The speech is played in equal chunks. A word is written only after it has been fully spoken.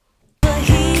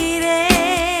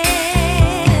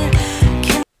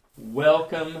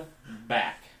welcome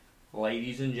back,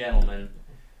 ladies and gentlemen.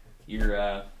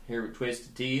 You're here with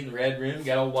Twisted Tea in the Red Room.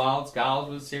 Got old Wild Skiles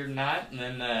with us here tonight, and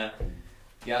then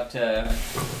got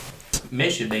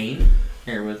Misha Bean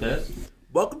here with us.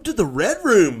 Welcome to the Red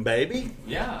Room, baby.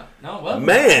 Yeah, no, welcome.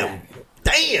 Man,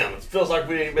 damn, it feels like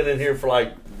we ain't been in here for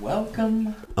like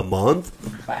welcome a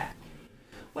month back.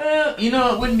 Well, you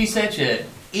know, it wouldn't be such a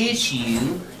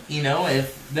issue, you know,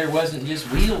 if there wasn't just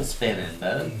wheels spinning,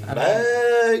 though.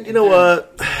 You know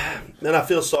what? And I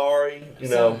feel sorry. You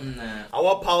know, I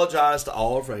want to apologize to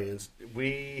all our fans.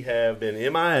 We have been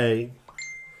MIA.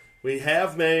 We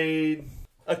have made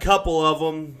a couple of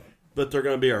them, but they're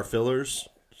going to be our fillers.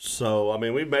 So, I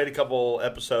mean, we've made a couple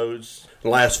episodes in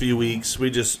the last few weeks. We're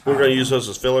going to use those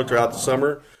as filler throughout the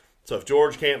summer. So if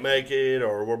George can't make it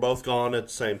or we're both gone at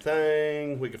the same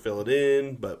thing, we can fill it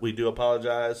in. But we do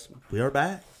apologize. We are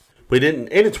back. We didn't,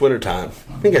 and it's wintertime.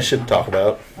 I think I should talk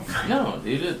about. No,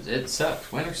 dude, it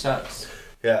sucks. Winter sucks.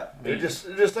 Yeah, it just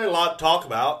ain't a lot to talk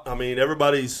about. I mean,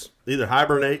 everybody's either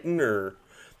hibernating or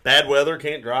bad weather,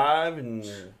 can't drive, and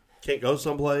can't go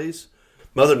someplace.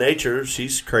 Mother Nature,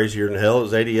 she's crazier than hell. It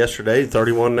was 80 yesterday,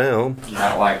 31 now.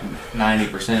 Not like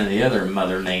 90% of the other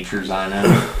Mother Natures I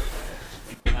know.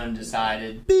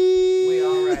 Undecided. We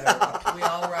all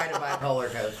ride a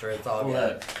bipolar coaster. It's all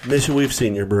good. Misha, we've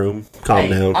seen your broom. Calm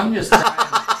down. I'm just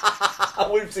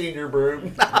trying. We've seen your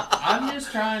broom. I'm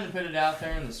just trying to put it out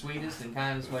there in the sweetest and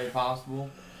kindest way possible.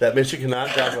 That Misha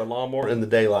cannot drive a lawnmower in the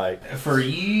daylight. For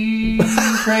you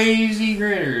crazy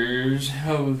critters,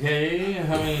 okay?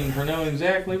 I mean, for knowing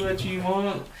exactly what you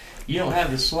want, you don't have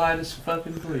the slightest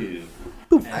fucking clue.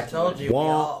 I told you,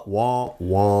 Wah. we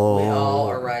all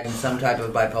are riding some type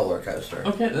of bipolar coaster.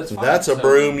 Okay, that's fine. That's a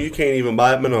broom. You can't even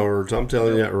buy at Menards. I'm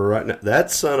telling you that right now. That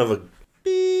son of a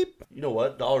beep. You know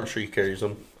what? Dollar Tree carries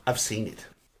them. I've seen it.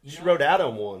 She rode out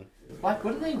on one. Like,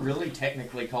 what do they really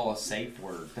technically call a safe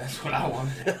word? That's what I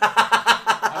wanted.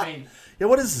 I mean... Yeah,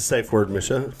 what is the safe word,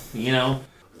 Misha? You know?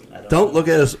 Don't look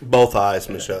at us both eyes,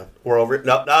 Misha. We're over here.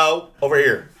 No, over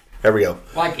here. There we go.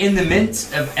 Like, in the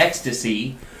midst of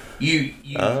ecstasy, you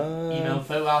know,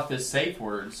 throw out this safe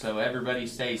word so everybody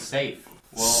stays safe.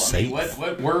 Well, safe. I mean,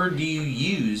 what word do you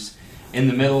use in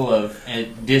the middle of a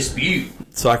dispute?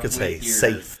 So I could say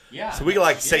safe. Yeah. So we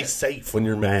can say safe when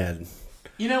you're mad.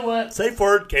 You know what? Safe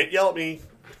word. Can't yell at me.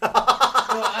 Well,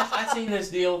 I seen this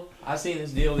deal.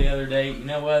 The other day. You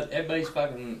know what? Everybody's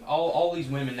fucking... All these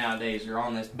women nowadays are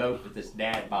on this boat with this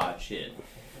dad bod shit.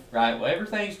 Right? Well,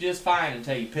 everything's just fine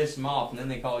until you piss them off and then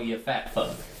they call you a fat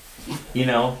fuck. You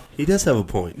know? He does have a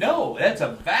point. No, that's a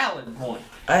valid point.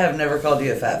 I have never called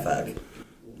you a fat fuck.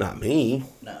 Not me.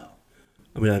 No.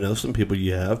 I mean, I know some people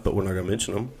you have, but we're not going to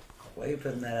mention them. Why are you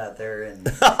putting that out there?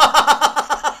 And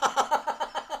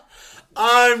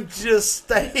I'm just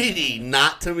stating,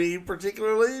 not to me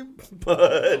particularly,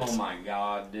 but... Oh my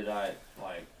God, did I,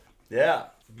 Yeah,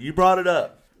 you brought it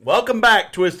up. Welcome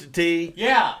back, Twisted Tea.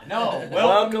 Yeah, no,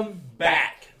 welcome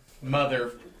back,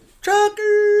 mother... Truckers!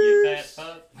 You fat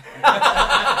fuck.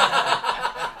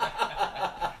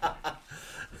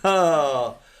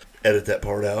 Oh, edit that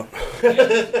part out. Yeah,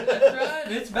 that's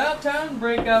right. It's about time to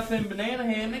break off them banana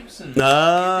hammocks and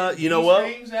you know what?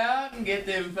 strings out and get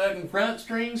them fucking front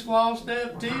strings flossed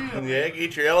up too. Yeah,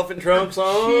 get your elephant trunks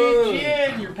on. Shit,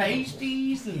 yeah, and your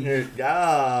pasties and...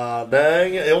 God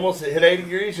dang it. It almost hit 80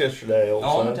 degrees yesterday. Oh,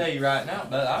 I'm going to tell you right now,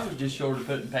 but I was just short of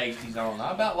putting pasties on.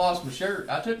 I about lost my shirt.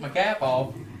 I took my cap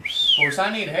off. Of course,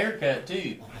 I need a haircut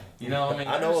too. You know, I mean,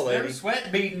 I know a lady. There was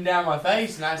sweat beating down my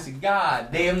face, and I said,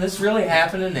 God damn, this really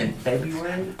happening in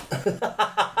February?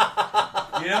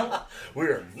 You know?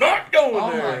 We're not going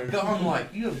Oh there. my God, I'm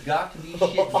like, you have got to be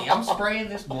shitting me. I'm spraying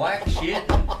this black shit,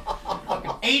 and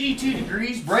fucking 82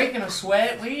 degrees, breaking a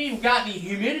sweat. We ain't even got any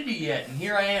humidity yet, and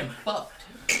here I am, fucked.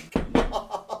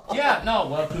 Yeah, no,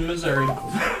 welcome to Missouri.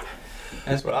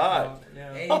 That's Right.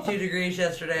 Yeah. 82 degrees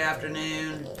yesterday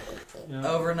afternoon. Yeah.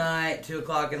 Overnight, 2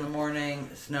 o'clock in the morning,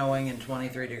 snowing and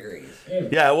 23 degrees.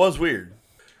 Yeah, it was weird.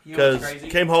 You know what's Because crazy?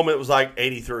 came home, it was like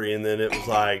 83, and then it was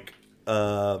like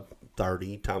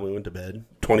 30 time we went to bed.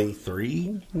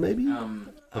 23, maybe?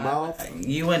 Am I off?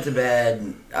 You went to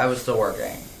bed. I was still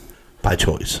working. By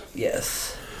choice.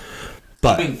 Yes.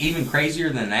 But Even crazier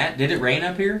than that, did it rain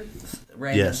up here?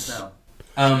 Rain Yes. and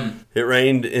snow. it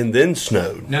rained and then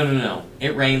snowed. No.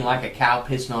 It rained like a cow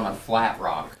pissing on a flat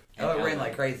rock. Oh, it rained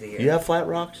like crazy here. You have flat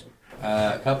rocks?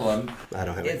 A couple of them. I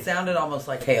don't have It any. sounded almost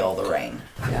like hail, the rain.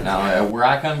 Yeah, now, where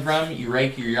I come from, you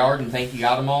rake your yard and think you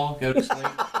got them all, go to sleep,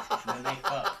 and then they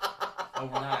fuck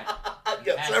overnight. I've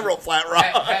got Patch several a- flat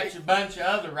Patch rocks. a bunch of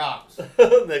other rocks.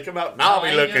 They come out knobby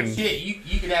Ain't no looking. shit.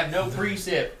 You could have no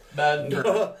precip, bud.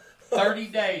 30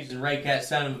 days to rake that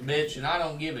son of a bitch, and I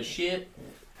don't give a shit.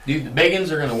 Dude, the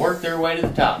biggins are going to work their way to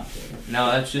the top.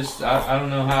 No, that's just, I don't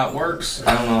know how it works.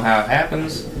 I don't know how it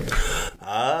happens.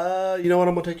 You know what?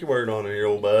 I'm going to take your word on it here,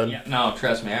 old bud. Yeah, no,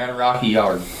 trust me, I got a rocky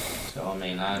yard. So, I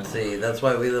mean, See, that's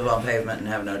why we live on pavement and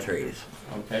have no trees.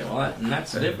 Okay, well,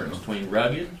 that's the difference between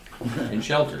rugged and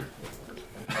sheltered.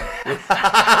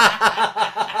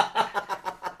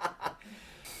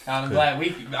 I'm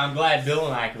glad Bill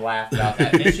and I could laugh about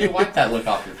that. Bitch, you wipe that look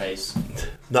off your face.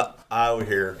 No, over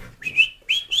here.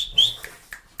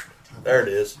 There it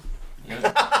is. Yeah.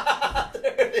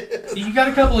 There it is. You got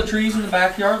a couple of trees in the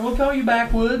backyard. We'll call you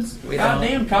backwoods.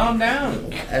 Goddamn, calm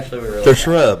down. Actually, we really They're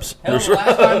shrubs. Hell, the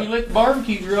last time you lit the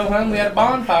barbecue grill, hun, we had a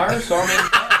bonfire, so I mean,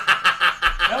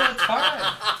 no, it's fine.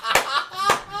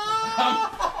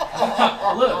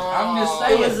 Look, I'm just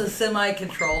saying. It was a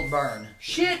semi-controlled burn.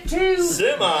 Shit, too.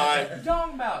 Semi. What are you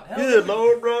talking about? Hell, Good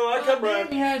Lord, bro. I come man,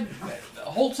 right. you had the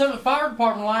whole Summit Fire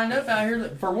Department lined up out here.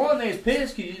 For one, they was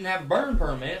pissed because you didn't have a burn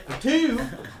permit. For two,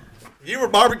 You were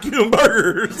barbecuing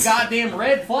burgers. goddamn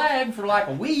red flag for like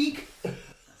a week.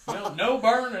 No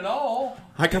burn at all.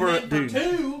 I come And around, then dude. for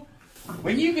two,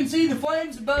 when you can see the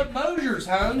flames above Mosier's,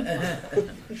 hun,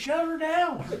 shut her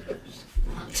down.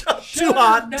 Too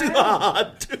hot, too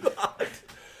hot, too hot.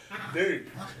 Dude,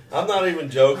 I'm not even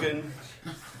joking.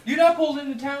 Dude, I pulled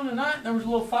into town tonight and there was a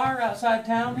little fire outside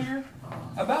town here.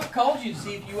 I about called you to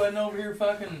see if you wasn't over here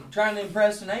fucking trying to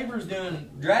impress the neighbors doing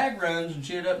drag runs and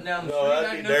shit up and down the street. No, I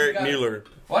that'd didn't be know if you Derek got- Mueller.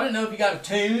 Well, I didn't know if you got a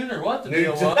tune or what the New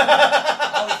deal tune. was.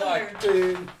 I was like,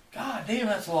 Dude. God damn,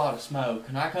 that's a lot of smoke.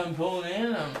 And I come pulling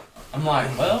in, I'm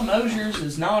like, well, Mosier's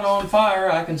is not on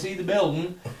fire. I can see the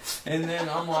building. And then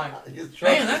I'm like,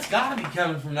 man, that's got to be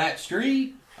coming from that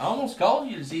street. I almost called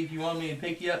you to see if you wanted me to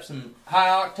pick you up some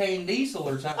high-octane diesel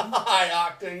or something. High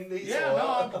octane diesel. Yeah, no,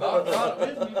 I brought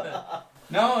it with me, but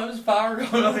no, it was fire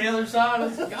going on the other side. I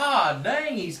was like, God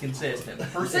dang, he's consistent.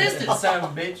 Persistent son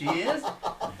of a bitch he is.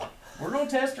 We're going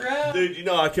to test her out. Dude, you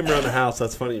know, I came around the house.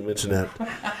 That's funny you mentioned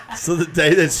that. So the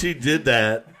day that she did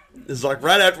that is like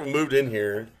right after we moved in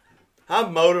here.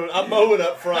 I'm mowing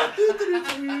up front.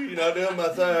 You know, doing my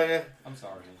thing. I'm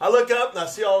sorry. I look up and I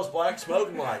see all this black smoke.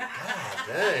 I'm like, God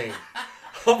dang.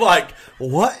 I'm like,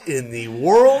 what in the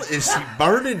world is she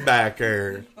burning back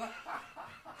there?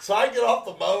 So I get off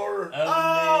the mower.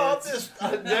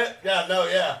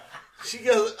 She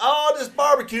goes, just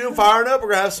barbecue, firing up. We're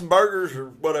going to have some burgers or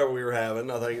whatever we were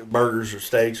having. I think burgers or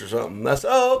steaks or something. I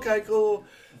said, okay, cool.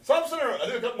 So I'm sitting there, I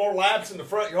do a couple more laps in the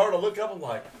front yard. I look up, I'm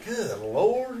like, good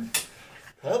Lord.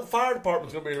 Well, the fire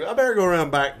department's going to be here. I better go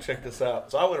around back and check this out.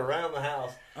 So I went around the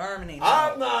house. Harmony.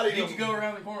 I'm not even. Did you go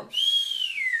around the corner?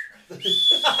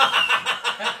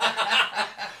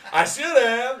 I should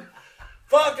have.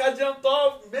 Fuck, I jumped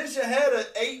off. Misha had an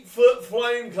 8-foot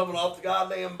flame coming off the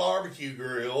goddamn barbecue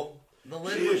grill. The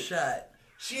lid was shut.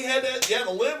 She had that,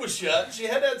 the lid was shut. She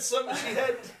had that,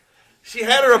 she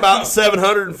had her about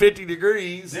 750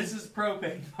 degrees. This is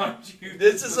propane, mind you.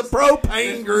 This is a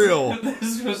propane grill.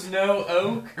 This was no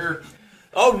oak or...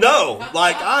 Oh, no.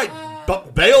 Like, I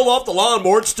bailed off the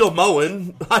lawnmower. It's still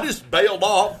mowing. I just bailed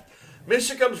off.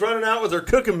 Misha comes running out with her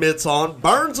cooking mitts on,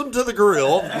 burns them to the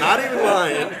grill, not even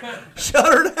lying. Shut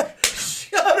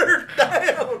her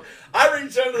down. I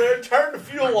reach under there, turn the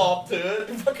fuel off to it.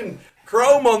 The fucking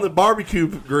chrome on the barbecue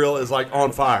grill is like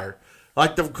on fire.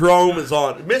 Like the chrome is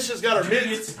on. Misha's got her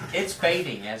mitts. It's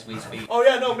fading as we speak. Oh,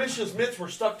 yeah, no, Misha's mitts were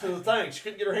stuck to the thing. She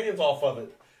couldn't get her hands off of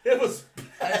it. It was...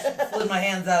 I just slid my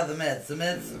hands out of the mitts. The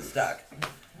mitts stuck.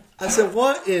 I said,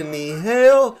 what in the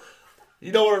hell?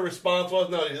 You know what her response was?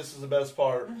 No, this is the best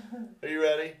part. Are you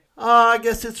ready? I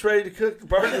guess it's ready to cook the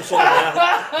burgers on now.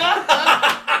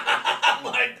 I'm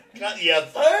like, you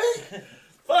think?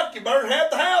 Fuck, you burned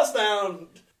half the house down.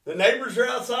 The neighbors are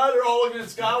outside. They're all looking at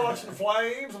the sky watching the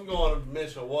flames. I'm going,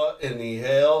 Misha, what in the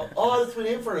hell? Oh, I just went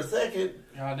in for a second.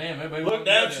 God damn, everybody... Look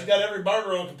down, she's got every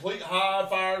burger on complete high,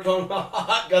 fires on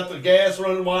hot, got the gas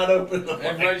running wide open.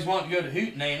 Everybody's wanting to go to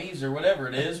Hootenannies or whatever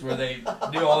it is where they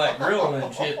do all that grilling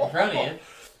and shit in front of you.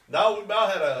 No, we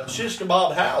about had a shish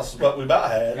kebab house is what we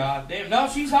about had. God damn. No,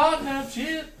 she's hot enough,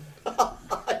 shit.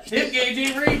 Tip gauge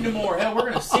ain't reading no more. Hell, we're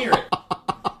going to sear it.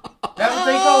 That what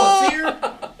they call a sear?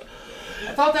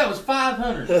 I thought that was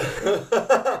 500.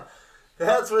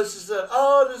 That's what she said.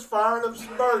 Oh, just firing up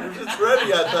some burgers. It's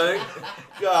ready, I think.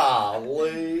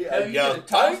 Golly. Hell, you could have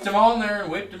tossed them on there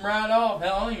and whipped them right off.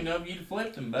 Hell, I don't even know if you'd have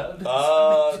flipped them, bud.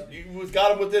 You got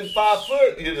them within 5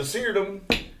 foot. You'd have seared them.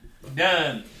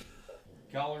 Done.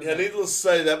 Yeah, needless to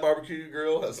say, that barbecue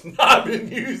grill has not been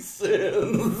used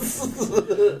since.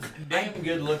 Damn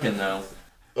good looking, though.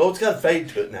 Oh, it's got a fade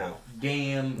to it now.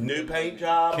 damn New paint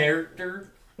job. character.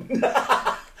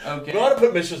 Okay. We ought to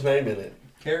put Misha's name in it.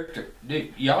 Character.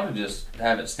 Dude, you ought to just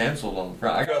have it stenciled on the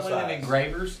front. I got one of them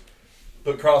engravers.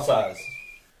 Put cross eyes.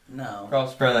 No.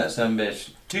 Across the front of that son of a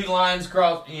bitch. 2 lines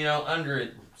cross, under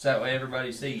it, so that way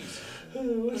everybody sees.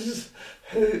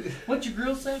 What'd your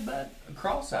girl say, bud?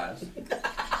 Cross eyes.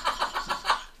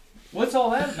 What's all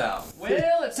that about?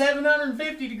 Well, it's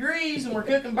 750 degrees and we're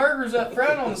cooking burgers up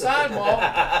front on the sidewalk.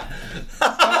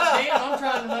 God damn, I'm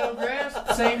trying to mow grass. At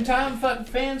the same time, fucking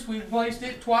fence, we replaced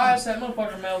it twice. That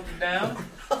motherfucker melted down.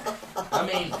 I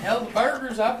mean, hell, the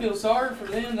burgers, I feel sorry for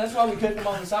them. That's why we cook them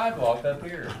on the sidewalk up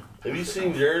here. Have you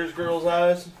seen Jerry's girl's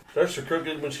eyes? They're so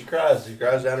crooked when she cries. She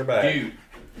cries down her back. Dude,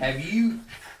 have you,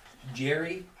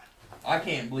 Jerry? I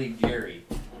can't believe Jerry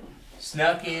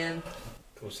snuck in.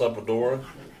 What's up with Dora?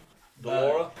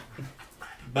 Delora?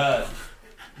 But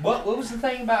what was the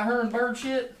thing about her and bird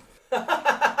shit?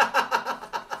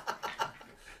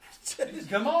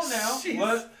 Come on now.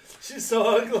 What? She's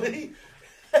so ugly.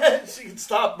 She can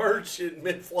stop bird shit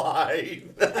mid-flight.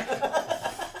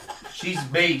 She's a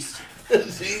beast.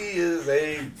 She is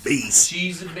a beast.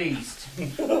 She's a beast.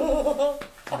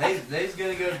 They's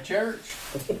gonna go to church.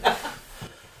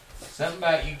 Something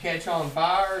about you catch on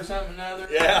fire or something or other.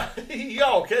 Yeah,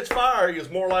 y'all catch fire.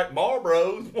 It's more like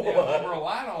Marlboro's. Yeah, Marlboro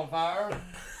Light on fire.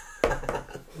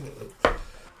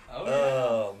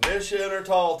 Oh, yeah. Misha and her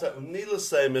tall. Needless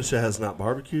to say, Misha has not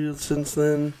barbecued since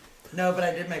then. No, but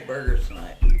I did make burgers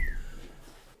tonight.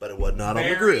 But it was not on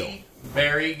the grill.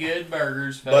 Very good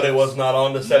burgers, folks. But it was not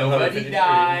on the 750 Nobody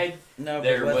died. No,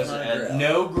 There was grill.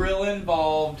 no grill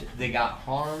involved. They got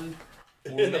harmed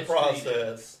in the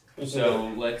process.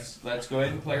 So let's go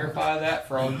ahead and clarify that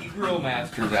for all you grill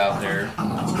masters out there.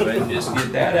 Let's go ahead and just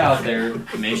get that out there.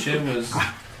 Misha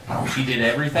she did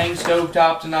everything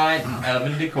stovetop tonight and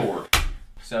oven decor.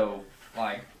 So,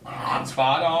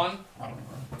 spot on.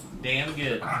 Damn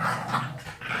good. I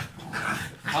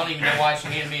don't even know why she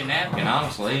handed me a napkin,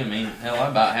 honestly. I mean, hell, I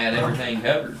about had everything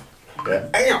covered. Yeah.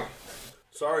 Damn.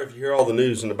 Sorry if you hear all the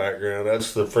news in the background.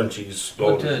 That's the Frenchies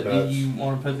going nuts. You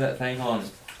want to put that thing on?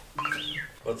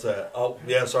 What's that? Oh,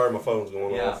 yeah, sorry, my phone's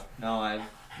going off. No, I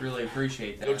really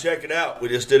appreciate that. Go check it out. We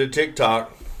just did a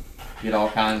TikTok. Get all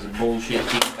kinds of bullshit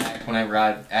feedback whenever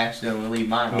I accidentally leave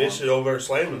mine on. Miss it over there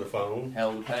slamming the phone.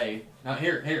 Hell to pay. Now,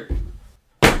 here.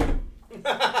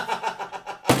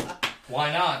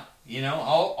 Why not?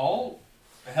 I'll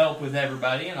help with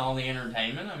everybody and all the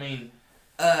entertainment. I mean...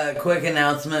 Quick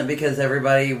announcement, because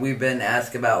we've been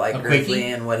asked about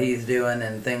Grizzly and what he's doing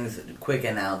and things. Quick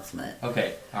announcement.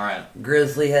 Okay, alright.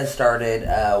 Grizzly has started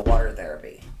water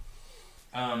therapy.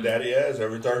 Daddy has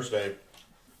every Thursday.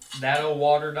 That old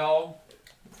water dog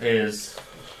he's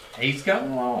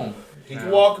coming along. He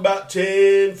can walk about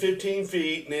 10, 15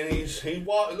 feet, and then he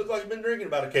looks like he's been drinking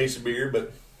about a case of beer,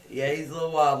 but... Yeah, he's a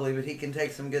little wobbly, but he can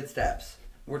take some good steps.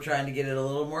 We're trying to get it a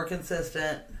little more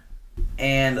consistent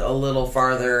and a little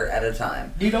farther at a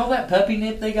time. Dude, all that puppy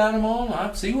nip they got him on,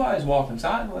 I see why he's walking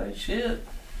sideways. Shit.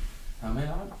 I mean,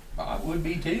 I would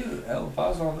be too. Hell, if I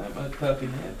was on that much puppy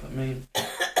nip, I mean...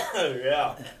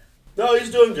 Yeah. No,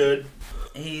 he's doing good.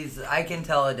 I can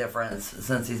tell a difference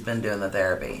since he's been doing the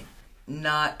therapy.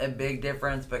 Not a big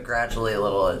difference, but gradually a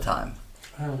little at a time.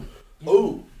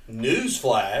 Ooh,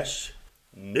 newsflash.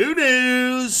 New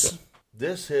news.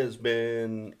 This has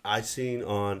been, I seen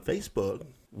on Facebook,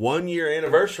 1 year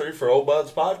anniversary for Old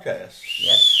Bud's podcast.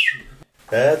 Yes.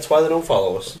 That's why they don't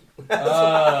follow us.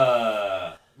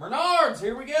 Bernard's,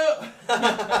 here we go.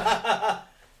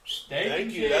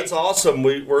 Thank you. That's awesome.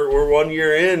 We're 1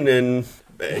 year in, and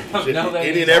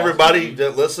any and everybody awesome.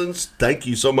 That listens, thank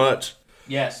you so much.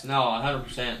 Yes, no,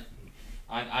 100%.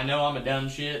 I know I'm a dumb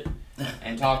shit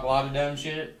and talk a lot of dumb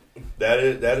shit. That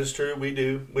is true. We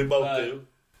do. We both do.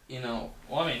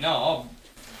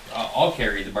 I'll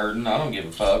carry the burden. I don't give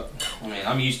a fuck. I mean,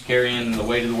 I'm used to carrying the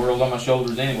weight of the world on my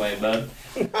shoulders anyway, bud.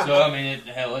 So, I mean, it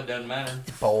doesn't matter.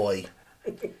 Boy.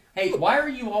 Hey, why are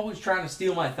you always trying to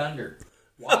steal my thunder?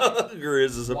 Why?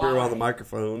 Grizz is up here on the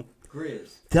microphone.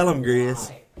 Grizz. Tell him, Grizz.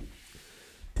 Why?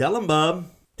 Tell him,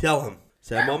 bub. Tell him.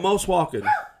 Say I'm almost walking.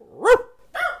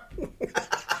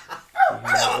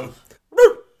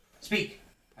 Speak.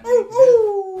 I know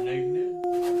you can do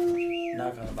it.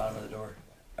 Knock on the bottom of the door.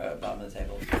 Bottom of the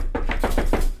table.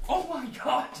 Oh my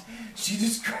god! She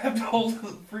just grabbed hold of the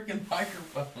freaking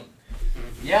microphone.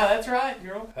 Yeah, that's right,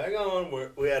 girl. Hang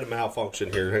on, we had a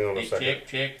malfunction here. Hang on a second.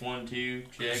 Check, 1, 2,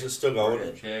 check. Is it still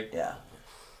going? Check. Yeah.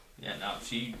 Yeah, no,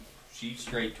 she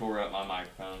straight tore up my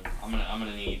microphone. I'm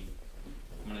gonna need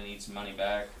some money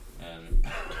back. And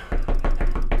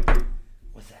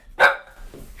what's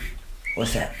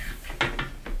that?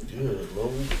 Good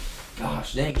Lord.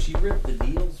 Gosh dang, she ripped the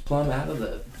deals plumb out of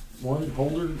the one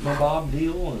holder bob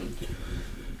deal and.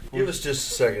 Give us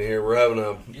just a second here. We're having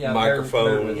a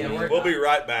microphone. We'll be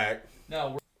right back.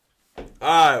 No. All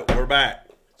right, we're back.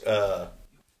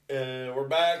 We're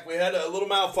back. We had a little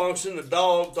malfunction. The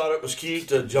dog thought it was cute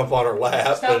to jump on her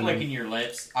lap. Stop licking your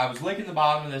lips. I was licking the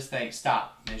bottom of this thing.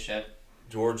 Stop, Misha.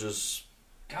 George is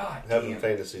having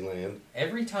fantasy land.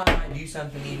 Every time I do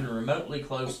something even remotely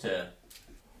close to...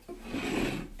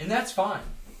 And that's fine.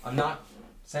 I'm not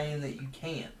saying that you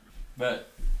can't. But,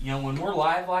 you know, when we're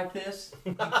live like this,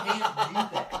 you can't do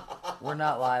that. We're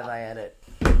not live, I edit.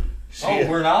 Oh,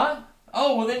 we're not?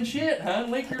 Oh, well then shit,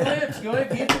 hun. Lick your lips. Go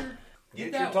ahead,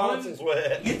 get your tonsils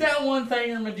wet. Get that one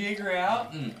thingamajigger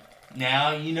out, and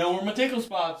now you know where my tickle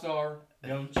spots are.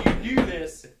 Don't you do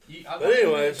this. But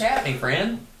anyways. Tap me,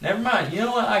 friend. Never mind. You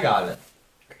know what? I got it.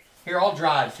 Here, I'll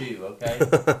drive too,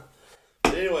 okay?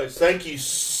 Anyways, thank you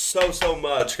so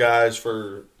much, guys,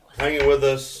 for hanging with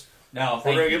us. No,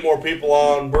 we're going to get more people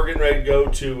on. We're getting ready to go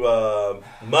to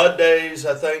Mud Days,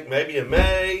 I think, maybe in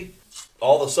May.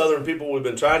 All the southern people we've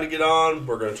been trying to get on,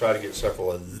 we're going to try to get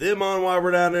several of them on while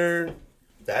we're down there.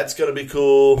 That's going to be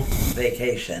cool.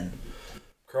 Vacation.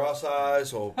 Cross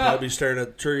eyes, we'll probably be staring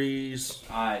at the trees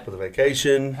for the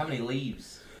vacation. How many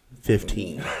leaves?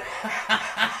 15.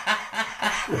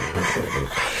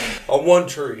 On one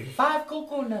tree. 5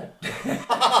 coconut.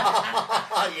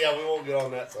 Yeah, we won't get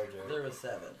on that subject. There was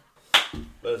 7.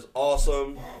 But it's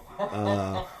awesome.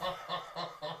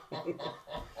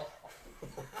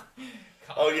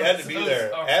 Oh, you had to be there.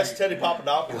 Sorry. Ask Teddy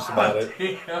Papadopoulos about it.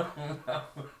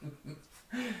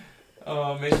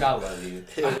 Oh, Mitch, I love you.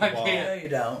 I can't. No, you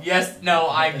don't. Yes, no,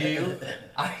 I do.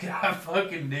 I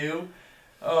fucking do.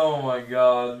 Oh my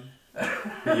god.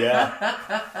 Yeah.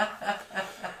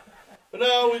 But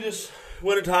no, we just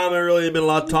wintertime. There really ain't been a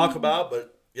lot to talk about.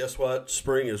 But guess what?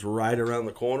 Spring is right around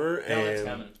the corner,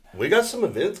 and we got some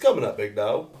events coming up, big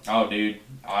dog. Oh, dude,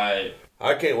 I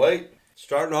can't wait.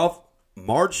 Starting off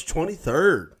March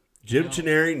 23rd. Jim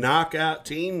Chineri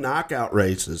team knockout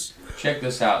races. Check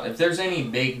this out. If there's any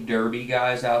big derby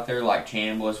guys out there like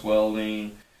Chambliss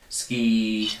Welding,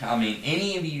 Ski, I mean,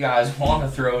 any of you guys want to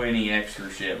throw any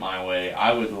extra shit my way,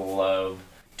 I would love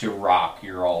to rock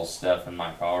your all stuff in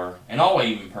my car. And I'll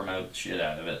even promote the shit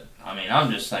out of it. I mean,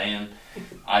 I'm just saying,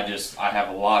 I have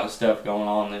a lot of stuff going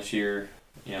on this year,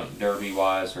 you know,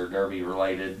 derby-wise or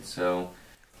derby-related, so...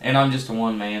 And I'm just a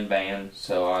one-man band,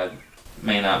 so I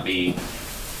may not be...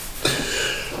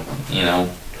 You know,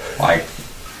 like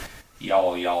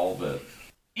y'all, but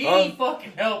any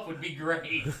fucking help would be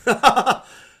great. All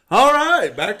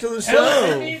right, back to the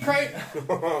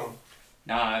show.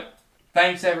 Nah,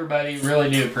 thanks everybody.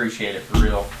 Really do appreciate it for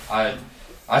real. I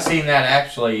seen that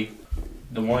actually,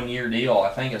 the 1 year deal. I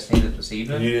think I seen it this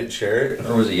evening. You didn't share it,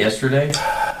 or was it yesterday?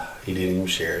 He didn't even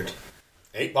share it.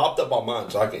 It popped up on mine,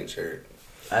 so I can't share it.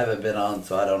 I haven't been on,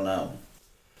 so I don't know.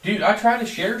 Dude, I try to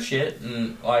share shit,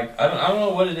 and, like, I don't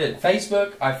know what it is.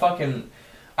 Facebook,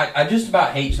 I just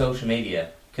about hate social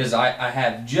media, because I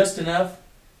have just enough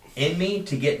in me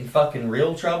to get in fucking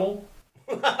real trouble.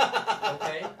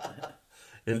 Okay?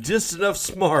 And just enough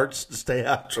smarts to stay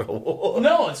out of trouble.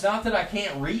 No, it's not that I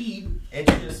can't read.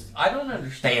 It's just, I don't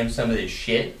understand some of this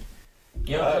shit.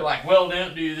 You know, they're like, well,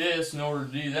 don't do this in order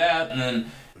to do that, and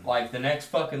then... Like, the next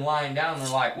fucking line down, they're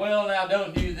like, well, now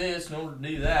don't do this in order to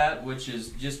do that, which is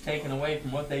just taken away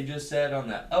from what they just said on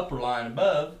the upper line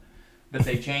above. But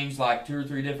they changed, like, 2 or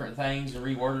 3 different things and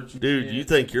reworded some Dude, shit. You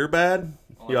think you're bad?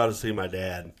 You ought to see my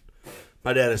dad.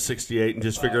 My dad is 68 and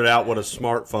just figured out what a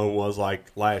smartphone was like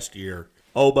last year.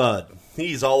 Oh, bud.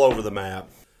 He's all over the map.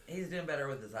 He's doing better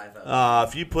with his iPhone.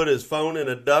 If you put his phone in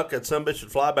a duck, that some bitch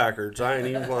would fly backwards. I ain't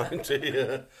even lying to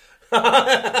you.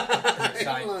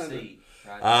 Excited to see.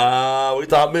 We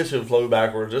thought Mission flew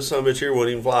backwards. This son of a bitch here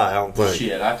wouldn't even fly, I don't think.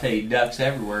 Shit, I tell you, ducks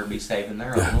everywhere be saving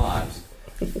their own lives.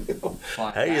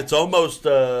 Hey, it's almost,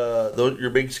 your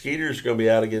big skeeters are going to be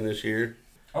out again this year.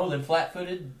 Oh, them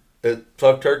flat-footed?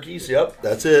 Fuck turkeys, yep,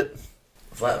 that's it.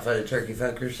 Flat-footed turkey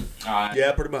fuckers?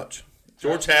 Yeah, pretty much.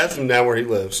 George has them down where he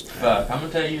lives. Fuck, I'm going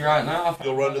to tell you right now.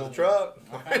 You'll run to the truck.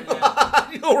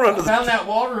 You'll run to the truck. I found that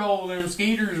water hole where them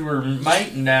skeeters were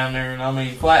mating down there, and I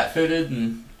mean, flat-footed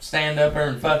and... Stand up there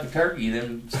and fuck a turkey,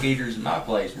 them skeeters in my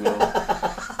place will.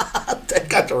 They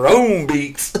got their own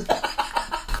beaks.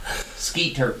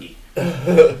 Skeet turkey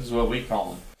is what we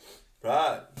call them.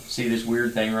 Right. See this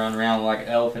weird thing running around like an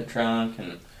elephant trunk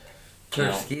and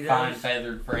fine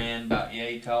feathered friend about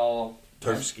yay tall.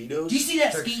 Turkskeetos? Do you see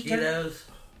that skeet turkey?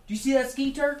 Do you see that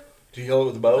skeet turkey? Do you go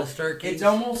with the bow? It's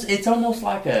almost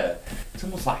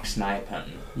like snipe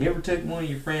hunting. You ever took one of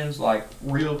your friends, like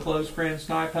real close friends,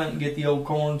 snipe hunting? Get the old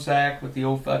corn sack with the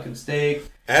old fucking stick.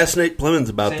 Ask Nate Plemons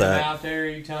about send that. Him out there.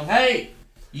 You tell him, hey,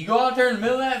 you go out there in the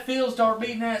middle of that field, start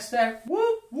beating that stack.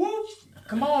 Whoop whoop.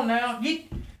 Come on now,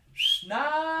 get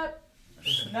snipe.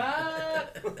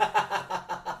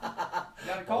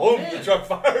 Gotta call him in. The truck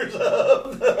fires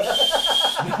up.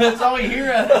 That's all you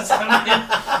hear of us.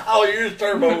 All you hear is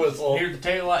turbo whistle. Hear the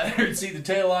tail light. See the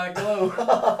tail light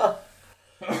glow.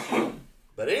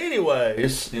 But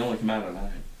anyways, The only come out at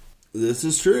night. this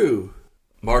is true.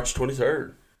 March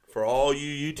 23rd. For all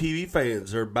you UTV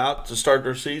fans, they're about to start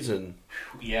their season.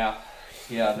 Yeah.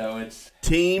 Yeah, no, it's...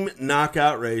 Team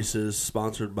Knockout Races,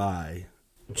 sponsored by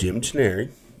Jim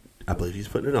Chineri. I believe he's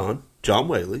putting it on. John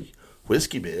Whaley.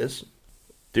 Whiskey Biz.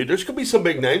 Dude, there's going to be some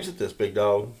big names at this, big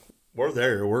dog. We're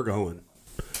there. We're going.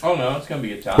 Oh, no, it's going to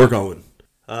be a time. We're going.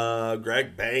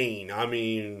 Greg Bain. I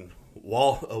mean,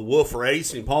 Wolf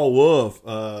Racing. Paul Wolf.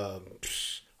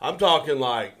 I'm talking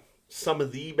like some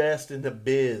of the best in the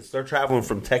biz. They're traveling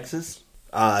from Texas.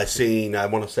 I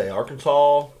want to say,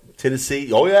 Arkansas,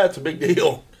 Tennessee. Oh, yeah, it's a big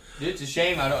deal. Dude, it's a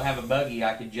shame I don't have a buggy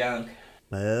I could junk.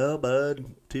 Well, bud,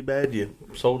 too bad you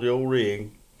sold the old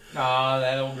rig. Aw,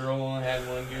 that old girl only had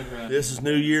one good run. This is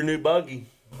New Year, new buggy.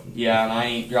 Yeah, and I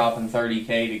ain't dropping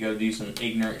 $30K to go do some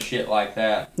ignorant shit like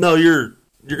that. No, you're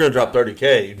going to drop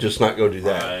 $30K, just not go do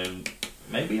that.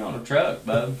 Maybe on a truck,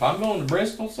 bud. If I'm going to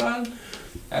Bristol, son,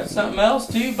 that's something else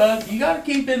too, bud. You got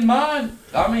to keep in mind.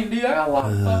 I mean, dude, I got a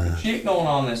lot of fucking shit going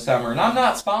on this summer, and I'm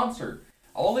not sponsored.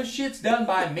 All this shit's done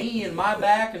by me and my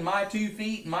back and my 2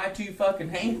 feet and my 2 fucking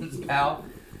hands, pal.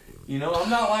 You know, I'm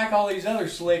not like all these other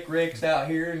slick ricks out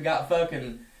here and got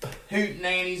fucking hoot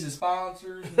nannies as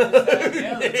sponsors and this, that, and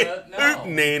the other. But no. Hoot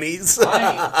nannies. There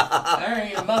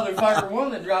ain't a motherfucker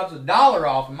one that drops $1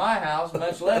 off in my house,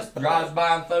 much less drives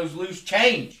by and throws loose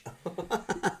change.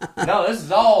 No, this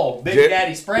is all Big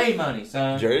Daddy spray money,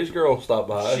 son. Jerry's girl stopped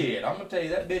by. Shit, I'm gonna tell you,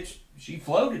 that bitch, she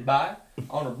floated by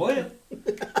on her blimp.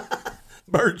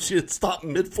 Bird shit stopped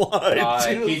mid-flight.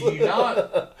 I kid you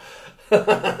not.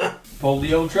 Pulled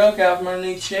the old truck out from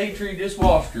underneath the shade tree, just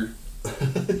washed her.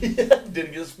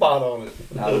 Didn't get a spot on it.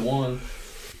 Not a one.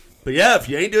 But yeah, if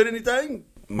you ain't doing anything,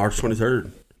 March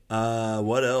 23rd.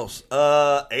 What else?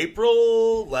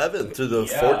 April 11th to the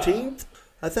 14th,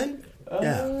 I think.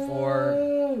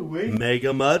 For Mega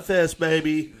Mudfest,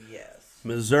 baby. yes.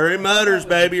 Missouri Mudders,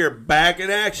 baby, are back in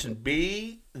action.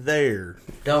 Be there.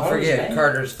 Don't forget,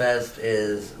 Carter's Fest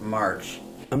is March.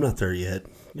 I'm not there yet.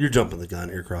 You're jumping the gun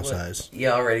here, cross eyes. You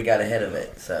already got ahead of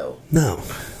it, so. No,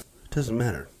 it doesn't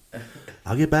matter.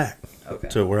 I'll get back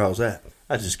to where I was at.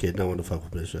 I just kidding. I want to fuck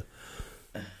with Bishop.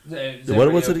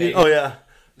 What was it again? Oh, yeah.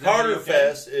 Carter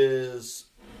Fest is...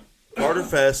 Carter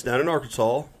Fest down in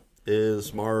Arkansas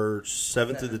is March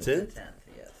 7th through the 10th.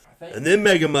 Yes. And then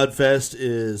Mega Mud Fest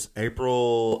is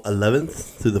April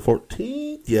 11th through the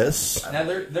 14th. Yes. Now,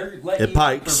 they're letting you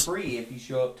Pikes. for free if you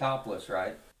show up topless,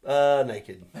 right?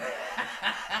 Naked.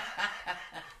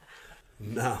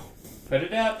 No. Put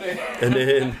it out there. And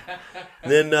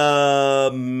then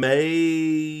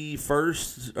May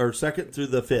 1st or 2nd through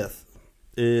the 5th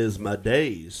is my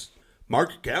days. Mark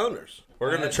your calendars.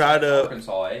 We're going to try to...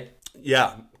 Arkansas, eh?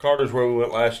 Yeah. Carter's where we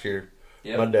went last year.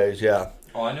 Yep. Mondays, yeah.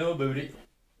 Oh, I know about it.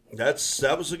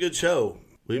 That was a good show.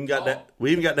 We even got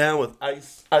down with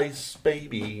Ice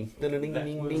Baby. That was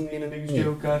the biggest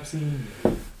joke I've seen.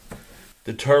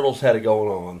 The Turtles had it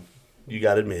going on. You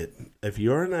got to admit, if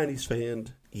you're a 90s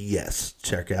fan, yes,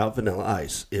 check out Vanilla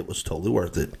Ice. It was totally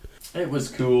worth it. It was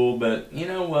cool, but you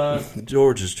know what?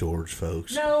 George is George,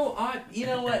 folks. No, you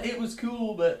know what? It was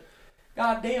cool, but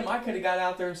goddamn, I could have got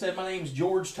out there and said my name's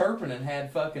George Turpin and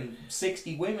had fucking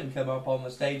 60 women come up on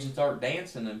the stage and start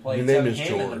dancing and play some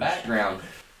hymn in the background.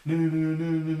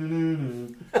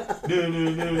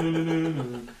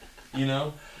 You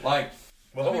know, like.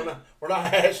 Well, we're not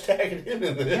hashtagging him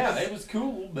in this. Yeah, it was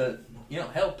cool, but you know,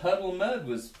 hell, Puddle of Mud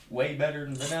was way better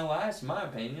than Vanilla Ice, in my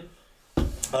opinion.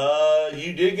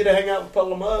 You did get to hang out with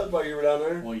Puddle of Mud while you were down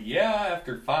there? Well, yeah,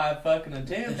 after 5 fucking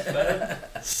attempts, bud.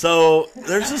 So,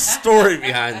 there's a story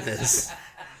behind this.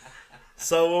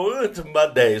 So, when we went to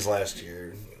Mud Days last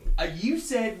year. You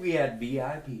said we had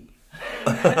VIP.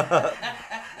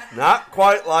 Not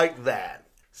quite like that.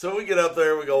 So, we get up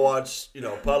there, we go watch,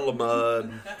 Puddle of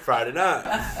Mud Friday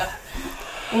night.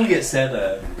 We'll get set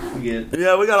up.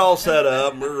 Yeah, we got all set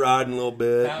up. We're riding a little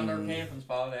bit. Found our camping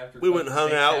spot after we went and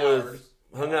hung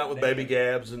out with Baby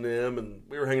Gab. Gabs and them, and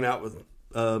we were hanging out with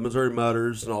Missouri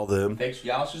Mudders and all them. Fixed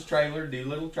Josh's trailer,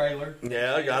 Doolittle trailer.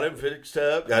 Yeah, I got him fixed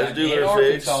up. Got his in Doolittle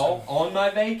fixed. Arkansas on my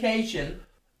vacation.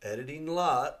 editing a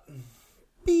lot.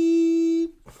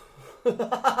 Beep. Fuck,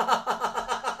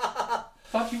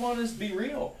 you want us to be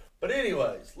real? But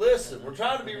anyways, listen, we're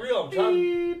trying to be real.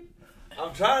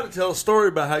 I'm trying to tell a story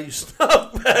about how you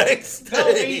snuck backstage.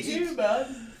 No, me too, bud.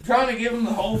 I'm trying to give them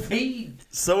the whole feed.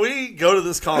 So we go to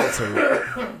this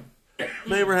concert.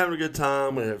 Man, we're having a good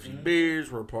time. We have a few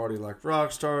beers. We're a party like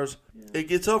rock stars. It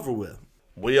gets over with.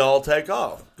 We all take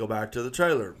off. Go back to the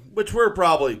trailer, which we're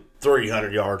probably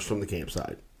 300 yards from the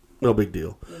campsite. No big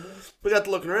deal. We got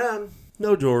to looking around.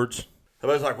 No George.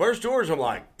 Everybody's like, where's George? I'm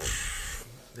like,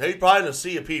 he's probably in a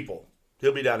sea of people.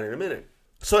 He'll be down there in a minute.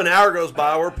 So an hour goes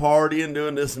by. We're partying,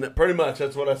 doing this and that. Pretty much,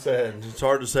 that's what I said. It's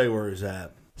hard to say where he's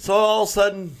at. So all of a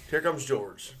sudden, here comes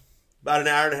George. About an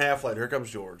hour and a half later, here comes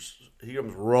George. He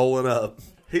comes rolling up.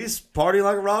 He's partying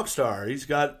like a rock star. He's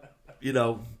got, he's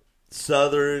got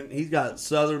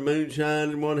Southern moonshine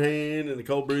in one hand and a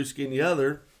cold brewski in the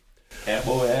other.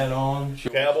 Cowboy hat on.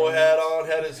 Cowboy hat on,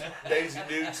 had his Daisy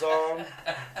Dukes on.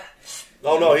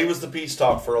 Oh no, he was the peace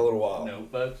talk for a little while. No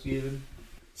fucks given.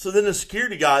 So then the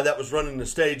security guy that was running the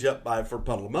stage up by for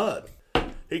Puddle of Mud,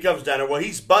 he comes down there. Well,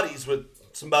 he's buddies with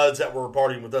some buds that were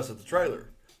partying with us at the trailer.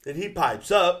 And he pipes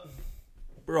up.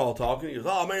 We're all talking. He goes,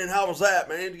 oh, man, how was that,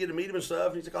 man? Did you get to meet him and stuff?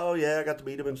 And he's like, oh, yeah, I got to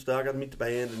meet him and stuff. I got to meet the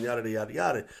band and yada, yada,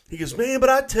 yada. He goes, man, but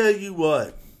I tell you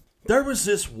what, there was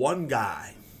this one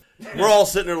guy. We're all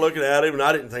sitting there looking at him, and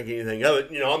I didn't think anything of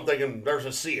it. I'm thinking there's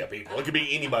a sea of people. It could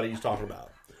be anybody he's talking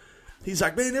about. He's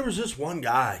like, man, there was this one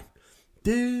guy.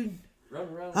 Dude,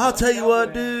 I'll tell you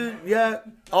what, dude. Yeah.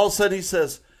 All of a sudden he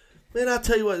says, man, I'll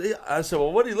tell you what. I said,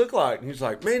 well, what did he look like? And he's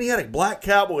like, man, he had a black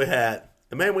cowboy hat.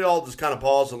 And, man, we all just kind of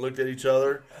paused and looked at each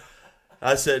other.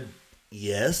 I said,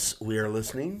 yes, we are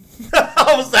listening.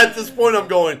 I was at this point, I'm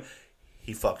going,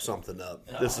 he fucked something up.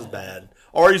 This is bad.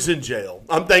 Or he's in jail.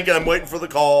 I'm thinking I'm waiting for the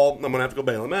call. I'm going to have to go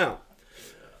bail him out.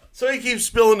 So he keeps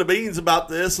spilling the beans about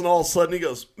this, and all of a sudden he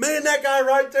goes, man, that guy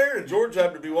right there. And George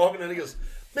happened to be walking, and he goes,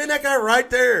 man, that guy right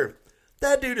there.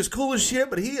 That dude is cool as shit,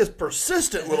 but he is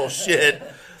persistent little shit.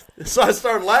 So I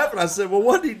started laughing. I said, well,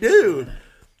 what did he do?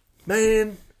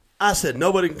 Man, I said,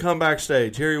 nobody can come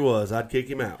backstage. Here he was. I'd kick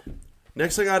him out.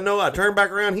 Next thing I know, I turn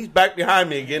back around. He's back behind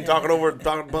me again, talking to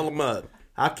Puddle of Mud.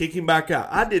 I kick him back out.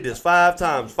 I did this 5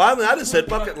 times. Finally, I just said,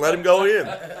 fuck it, and let him go in.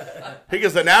 He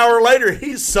goes, an hour later,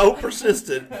 he's so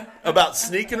persistent about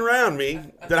sneaking around me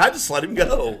that I just let him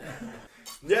go.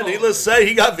 Yeah, needless to say,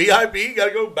 he got VIP. He got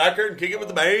to go back there and kick it with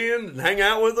the band and hang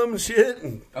out with them and shit.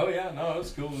 And oh, yeah, no, it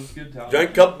was cool. It was a good time.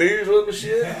 Drank a couple beers with him and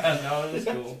shit. No, it was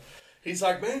cool. He's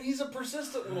like, man, he's a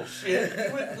persistent little shit.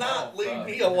 He would not leave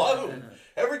me alone.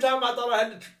 Every time I thought I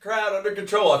had the crowd under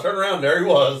control, I turned around, there he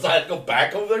was. I had to go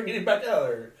back over there and get him back out of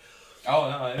there. Oh,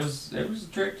 no, it was a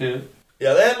trick to it.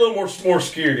 Yeah, they had a little more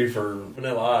security for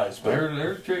Vanilla Ice. But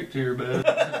There's a trick to it, bud.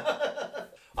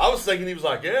 I was thinking he was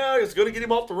like, yeah, it's going to get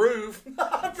him off the roof.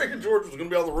 I figured George was going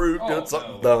to be on the roof doing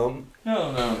something dumb.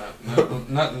 No,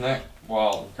 nothing that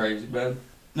wild and crazy, bud.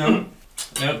 Nope,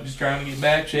 just trying to get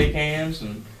back, shake hands,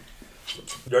 and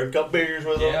drink a couple beers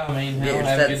with him. Yeah, I mean, get your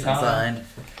have a good Stetson time. signed.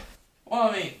 Well,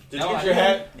 I mean, did you get your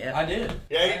hat? Yeah. I did.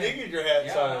 Yeah, you did get your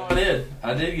hat signed. No,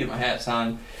 I did get my hat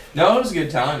signed. No, it was a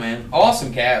good time, man.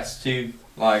 Awesome cats too.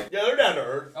 Like, yeah, they're down to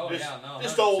earth. Oh,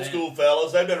 just old school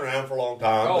fellas. They've been around for a long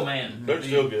time. Oh man, they're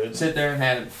still good. Sit there and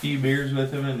had a few beers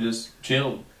with them and just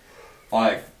chilled.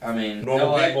 Like, I mean,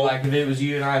 normal people. Like if it was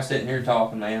you and I sitting here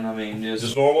talking, man. I mean,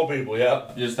 just normal people.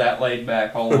 Yeah, just that laid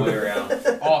back all the way around.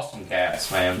 Awesome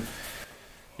cats, man.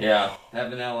 Yeah, that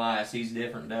Vanilla Ice, he's a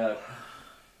different duck.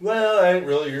 Well, that ain't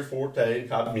really your forte,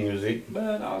 pop music.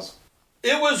 But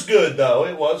it was good, though.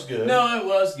 It was good. No, it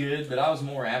was good, but I was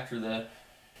more after the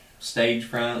stage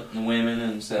front and the women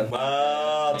and stuff.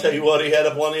 I'll tell you what, he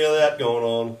had plenty of that going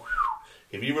on.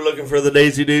 If you were looking for the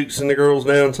Daisy Dukes and the girls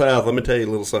down south, let me tell you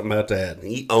a little something about that.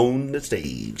 He owned the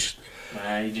stage.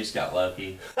 Nah, he just got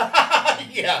lucky.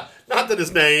 Yeah, not that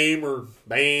his name or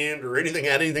band or anything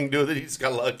had anything to do with it. He just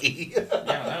got lucky. Yeah,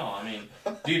 no, I mean,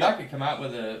 dude, I could come out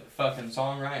with a fucking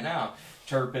song right now.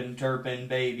 Turpin, turpin,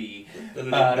 baby.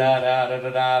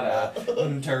 Da-da-da-da-da-da-da.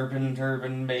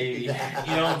 Turpin, baby. You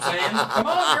know what I'm saying? Come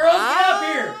on, girls, get up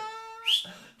here.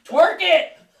 Twerk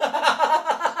it.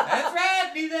 That's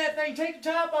right. Do that thing. Take the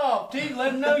top off, too.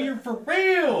 Let them know you're for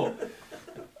real.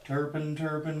 Turpin,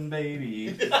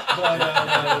 baby.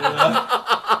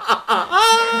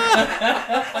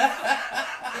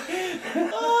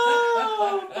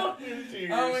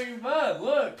 I mean, bud,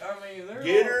 look. I mean,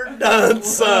 get her done,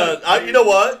 son. You know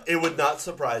what? It would not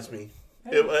surprise me.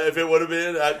 If it would have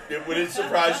been, would it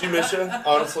surprise you, Misha?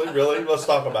 Honestly, really? Let's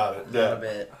talk about it. Not a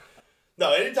bit.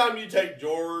 No, anytime you take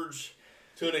George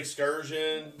to an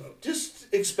excursion. Just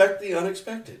expect the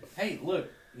unexpected. Hey, look,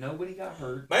 nobody got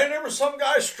hurt. Man, there was some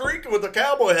guy streaking with a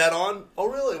cowboy hat on. Oh,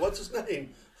 really? What's his name?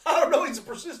 I don't know. He's a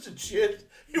persistent shit.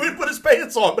 He wouldn't put his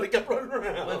pants on, but he kept running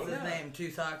around. What's his name?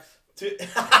 Two Socks?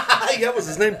 Yeah, was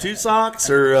his name Two Socks?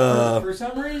 Or, For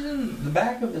some reason, the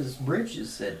back of his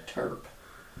britches said Terp.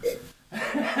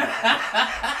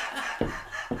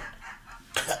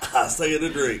 I say it a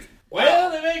drink.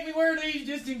 Well, they make me wear these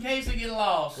just in case I get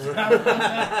lost. They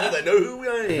know who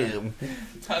I am.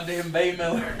 Goddamn Bay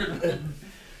Miller.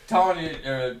 Tanya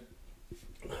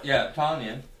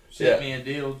sent me a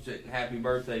deal. Happy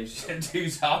birthday. She said 2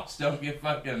 socks. Don't get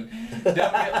lost.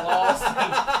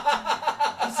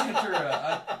 I sent her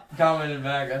I commented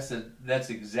back. I said, that's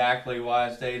exactly why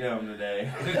I stayed home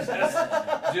today.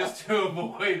 just to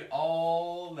avoid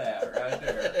all that right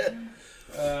there.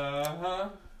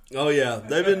 Oh yeah,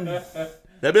 they've been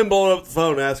blowing up the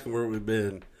phone asking where we've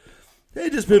been. Hey,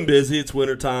 just been busy. It's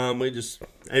wintertime. We just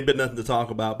ain't been nothing to talk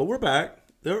about. But we're back.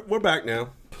 We're back now.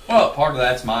 Well, part of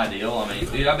that's my deal. I mean,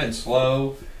 dude, I've been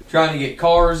slow trying to get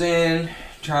cars in,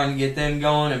 trying to get them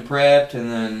going and prepped, and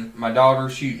then my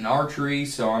daughter's shooting archery,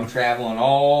 so I'm traveling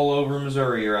all over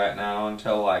Missouri right now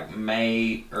until like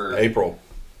May or April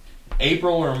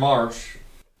or March.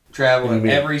 Traveling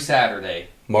every Saturday.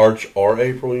 March or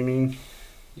April, you mean?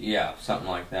 Yeah, something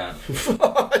like that.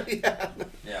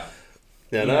 Yeah.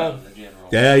 Yeah, no. in the general.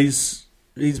 Yeah, he's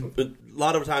a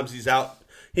lot of times he's out.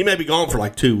 He may be gone for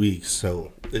like 2 weeks,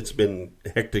 so it's been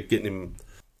hectic getting him.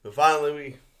 But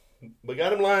finally, we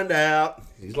got him lined out.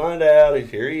 He's lined out.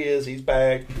 Here he is. He's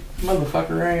back.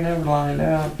 Motherfucker ain't ever lined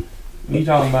out. What you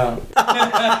talking about?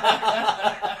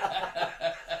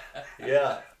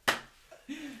 Yeah.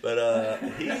 But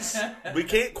we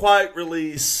can't quite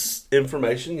release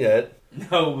information yet.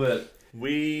 No, but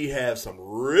we have some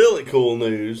really cool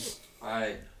news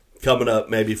coming up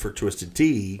maybe for Twisted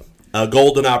Tea. A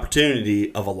golden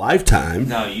opportunity of a lifetime.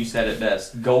 No, you said it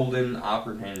best. Golden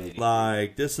opportunity.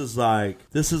 Like this is like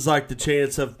the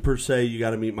chance of per se you got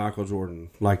to meet Michael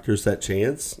Jordan. Like there's that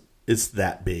chance. It's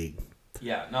that big.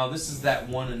 Yeah. No, this is that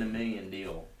 1 in a million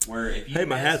deal. Where if you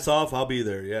my hat's off, I'll be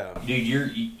there. Yeah,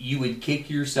 dude, you would kick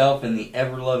yourself in the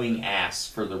ever loving ass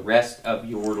for the rest of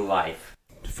your life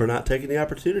for not taking the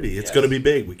opportunity. It's going to be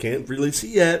big. We can't release it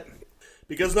yet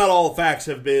because not all the facts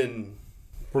have been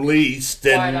released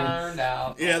and quite ironed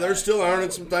out. Yeah, they're still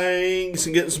ironing some things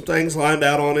and getting some things lined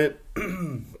out on it.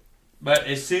 But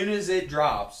as soon as it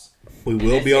drops, we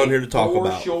will be on here to talk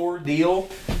about. For sure deal.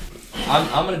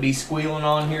 I'm going to be squealing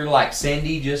on here like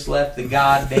Cindy just left the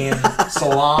goddamn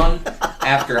salon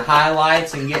after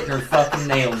highlights and getting her fucking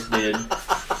nails did.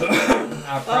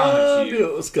 I promise you. I knew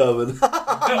it was coming. No,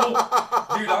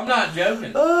 dude, I'm not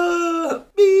joking.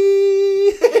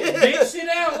 Me. Big shit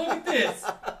out. Look at this.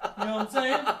 You know what I'm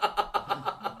saying?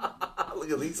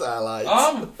 Look at these highlights.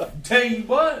 I'm tell you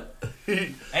what.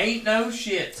 Ain't no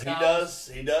shit. Scott.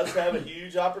 He does have a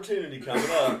huge opportunity coming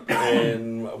up,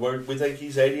 and we think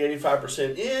he's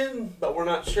 80-85% in, but we're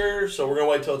not sure, so we're gonna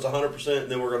wait till it's 100%,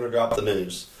 and then we're gonna drop the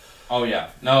news. Oh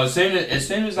yeah, no. As soon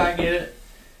as I get it,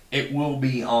 it will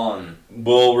be on.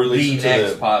 We'll release the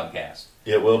next podcast.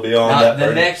 It will be on not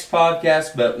the next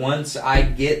podcast, but once I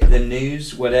get the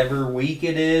news, whatever week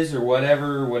it is or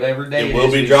whatever day it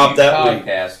will be dropped that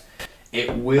podcast. Week.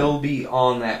 It will be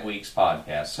on that week's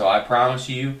podcast. So I promise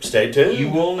you, stay tuned. You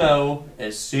will know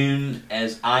as soon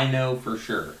as I know for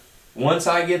sure. Once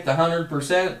I get the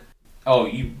 100%, oh,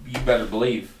 you better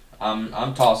believe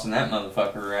I'm tossing that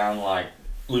motherfucker around like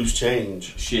loose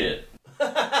change. Shit.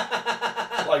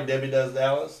 Like Debbie does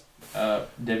Dallas.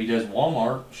 Debbie does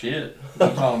Walmart. Shit. What are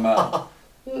you talking about?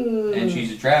 And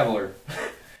she's a traveler.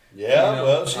 Yeah, you know?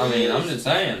 Well, I mean, I'm just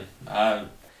saying.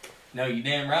 No, you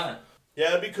damn right.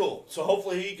 Yeah, it'd be cool. So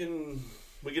hopefully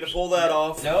we get to pull that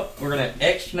off. Nope, we're gonna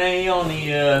X-nay on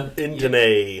the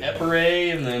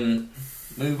Epere and then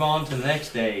move on to the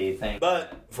next day thing.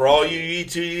 But for all you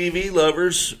E2EV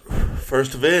lovers,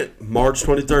 first event March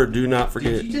 23rd. Do not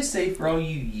forget. Did you just say for all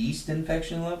you yeast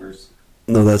infection lovers?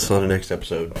 No, that's on the next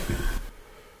episode.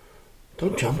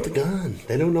 Don't jump the gun.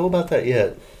 They don't know about that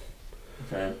yet.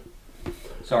 Okay.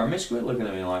 Sorry, Miss, quit looking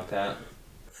at me like that.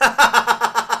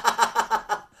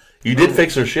 You did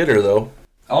fix her shitter, though.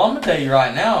 Oh, I'm going to tell you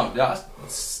right now, I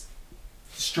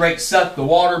straight sucked the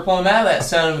water plumb out of that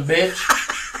son of a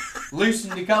bitch,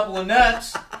 loosened a couple of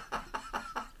nuts,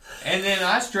 and then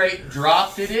I straight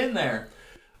dropped it in there.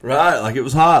 Right, like it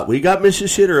was hot. We got Mrs.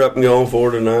 Shitter up and going for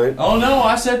tonight. Oh, no,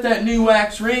 I set that new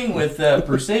wax ring with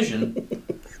precision.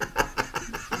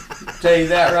 Tell you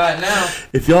that right now.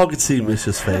 If y'all could see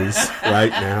Mrs. face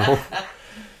right now,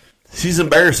 She's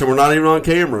embarrassed and we're not even on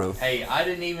camera. Hey,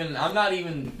 I'm not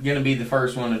even going to be the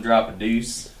first one to drop a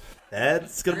deuce.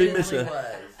 That's going to be Grizzly Misha.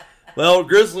 was. Well,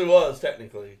 Grizzly was,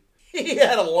 technically. He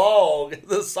had a log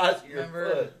the size of your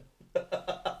Remember? foot.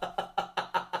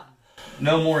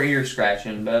 No more ear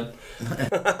scratching, bud.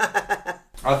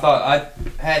 I thought I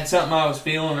had something I was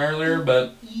feeling earlier,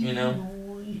 but, you know,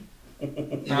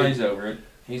 now he's over it.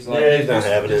 He's like, yeah, he's not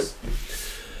having it.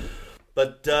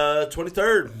 But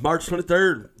March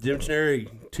 23rd, Jim Chineri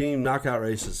team knockout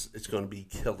races. It's going to be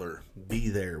killer. Be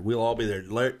there. We'll all be there.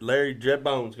 Larry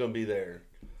Dreadbone's going to be there.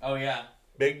 Oh, yeah.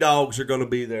 Big dogs are going to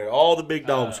be there. All the big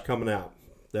dogs are coming out.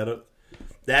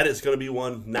 That is going to be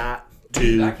one not to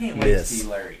Dude, I can't wait miss. to see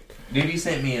Larry. Dude, he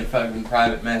sent me a fucking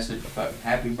private message. Fucking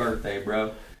happy birthday,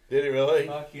 bro. Did he really?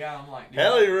 Fuck yeah, I'm like, dude.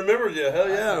 Hell, he remembered you. Hell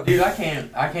yeah. Dude, I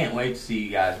can't wait to see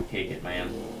you guys kick it, man.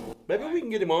 Maybe we can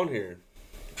get him on here.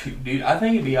 Dude, I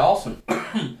think it'd be awesome.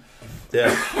 Yeah.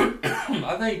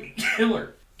 I think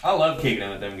killer. I love kicking it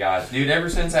with them guys. Dude, ever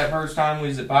since that first time we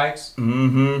was at Pikes.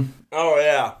 Mm-hmm. Oh,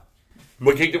 yeah.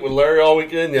 We kicked it with Larry all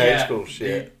weekend? Yeah, it's cool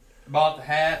shit. Dude, bought the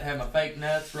hat, had my fake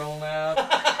nuts rolling out.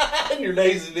 And your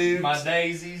daisy dudes. My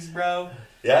daisies, bro.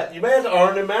 Yeah, you may have to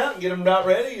iron them out and get them about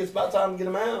ready. It's about time to get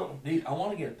them out. Dude, I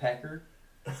want to get a pecker.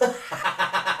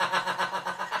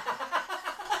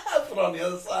 Put on the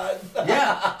other side.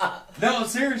 Yeah. No,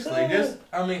 seriously. Just,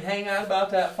 hang out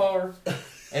about that far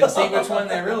and see which one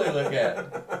they really look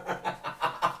at.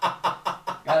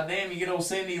 God damn, you get old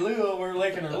Cindy Lou over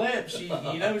licking her lips. You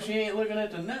know she ain't looking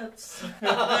at the nuts.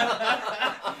 Hell,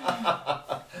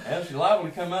 she's liable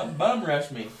to come up and bum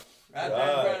rush me. Right there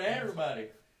in front of everybody.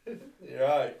 You're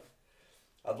right.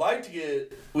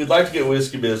 We'd like to get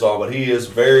Whiskey Biz on, but he is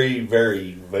very,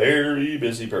 very, very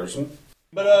busy person.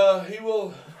 But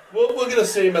we'll get to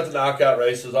see him at the knockout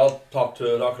races. I'll talk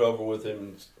it over with him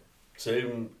and see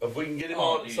if we can get him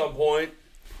on at some point,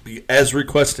 as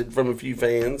requested from a few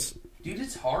fans. Dude,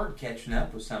 it's hard catching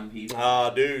up with some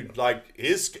people. Dude, like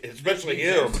especially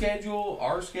him. Their schedule,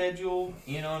 our schedule,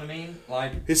 you know what I mean?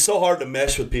 Like, it's so hard to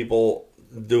mesh with people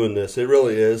doing this. It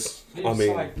really is. I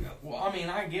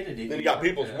get it. Then you got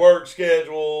people's work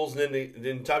schedules, and then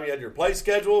the time you had your play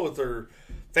schedule with their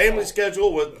family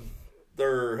schedule, with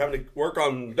their having to work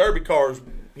on derby cars,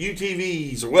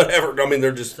 UTVs or whatever. I mean,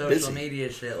 they're just social busy.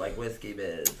 media shit like Whiskey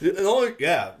Biz.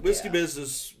 Whiskey Biz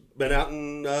has been out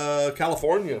in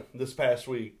California this past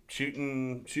week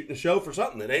shooting a show for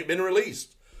something that ain't been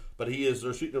released, but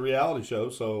they're shooting a reality show.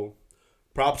 So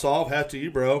props off, hat to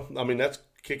you, bro. I mean, that's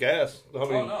kick ass. I mean,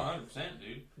 100%,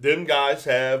 dude. Them guys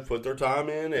have put their time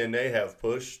in, and they have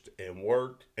pushed and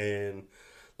worked, and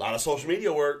a lot of social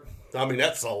media work. I mean,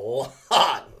 that's a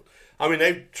lot. I mean,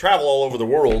 they travel all over the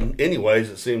world anyways,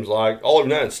 it seems like. All of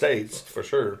the United States, for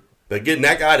sure. But getting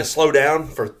that guy to slow down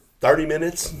for 30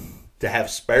 minutes to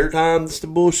have spare time, that's the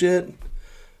bullshit.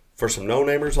 For some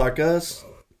no-namers like us,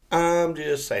 I'm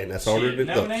just saying that's harder than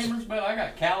it looks. No-namers, but I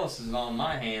got calluses on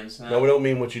my hands. No, we don't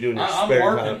mean what you do in your I'm spare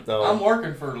working. time. No. I'm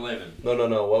working for a living. No.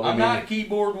 What we I'm mean, not a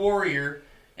keyboard warrior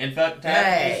and fucking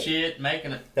tapping this shit,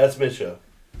 making it. That's Misha.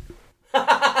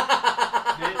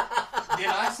 Did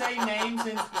I say names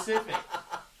in specific?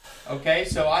 Okay,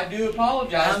 so I do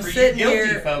apologize I'm for you sitting guilty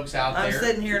here- folks out I'm there.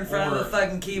 sitting here in front of a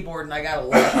fucking keyboard and I got a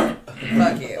laugh.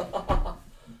 Fuck you.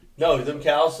 No, them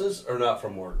calluses are not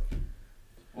from work.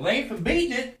 Well, they ain't for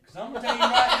beating it, because I'm going to tell you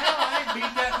right now, I ain't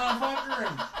beat that motherfucker,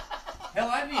 and hell,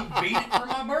 I didn't even beat it for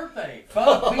my birthday.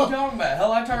 Fuck, what are you talking about?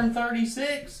 Hell, I turned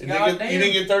 36. You Goddamn.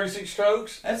 didn't get 36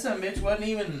 strokes? That son of a bitch wasn't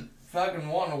even fucking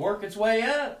wanting to work its way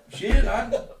up. Shit,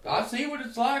 I see what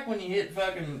it's like when you hit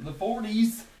fucking the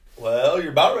 40s. Well,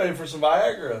 you're about ready for some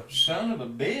Viagra. Son of a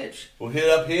bitch. We'll hit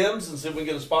up Hims and see if we can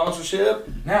get a sponsorship.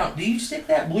 Now, do you stick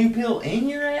that blue pill in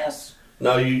your ass?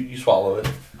 No, you swallow it.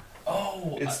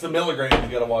 Oh. It's the milligrams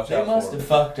you gotta watch They out must for. have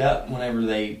fucked up whenever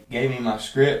they gave me my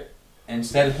script.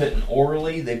 Instead of putting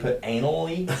orally, they put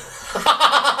anally.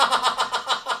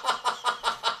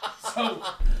 So,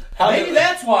 maybe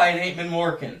that's why it ain't been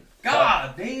working.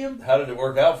 God damn. How did it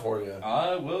work out for you?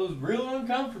 Well, it was real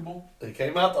uncomfortable. It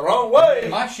came out the wrong way.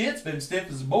 My shit's been stiff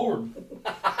as a board.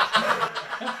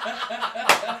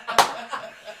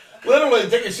 Literally,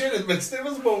 take a shit, it's been stiff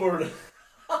as a board.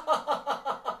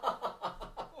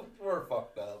 We're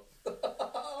fucked up.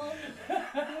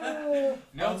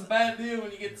 No, it's a bad deal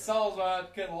when you get the sawzall to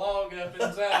cut a log up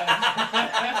inside.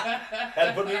 Had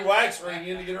to put a new wax ring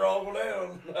in to get her all go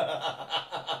down.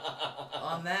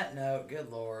 On that note,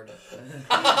 good lord.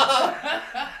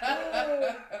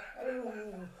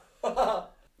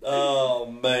 Oh,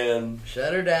 man.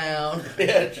 Shut her down.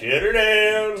 Yeah, shut her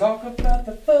down. Talk about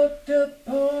the fucked up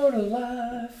part of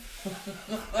life.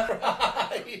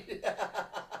 Right.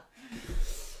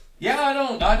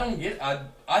 I don't get.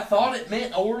 I thought it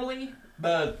meant orally,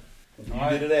 but You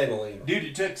did it anally. Dude,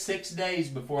 it took 6 days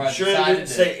before You I sure it decided didn't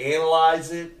say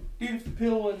analyze it? Dude, if the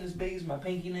pill wasn't as big as my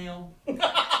pinky nail.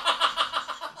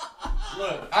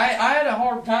 Look, I had a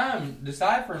hard time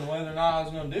deciphering whether or not I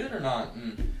was going to do it or not.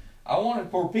 And I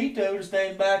wanted Porpito to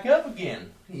stand back up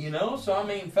again. You know? So, I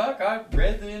mean, fuck, I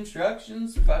read the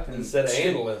instructions. Fucking Instead of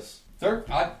analyst.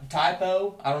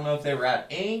 Typo. I don't know if they were out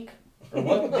of ink or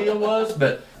what the deal was,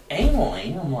 but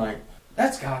anally, I'm like,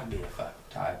 that's got to be a fucking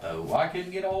typo. Well, I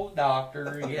couldn't get a hold of the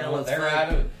doctor. You know,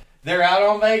 they're out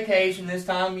on vacation this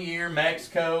time of year.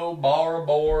 Mexico, Bora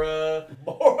Bora.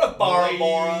 Bora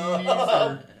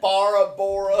Bora. Bora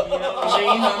Bora. You know what I mean?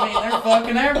 I mean, they're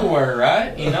fucking everywhere,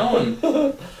 right? You know,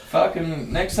 and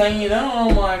fucking next thing you know,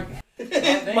 I'm like,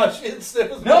 my shit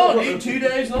still no, dude, 2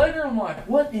 days later, I'm like,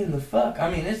 what in the fuck? I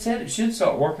mean, it said it should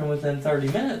start working within 30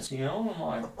 minutes, you know? And I'm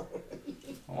like,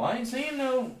 well, I ain't seeing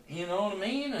no, you know what I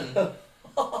mean? And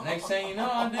next thing you know,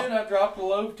 I dropped a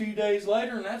loaf 2 days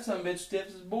later, and that son of a bitch stiff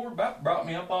as a board about brought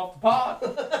me up off the pot.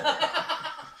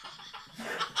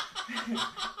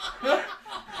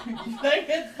 You think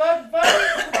it's fucking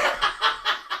funny?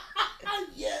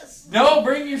 Yes. No,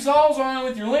 bring your saws on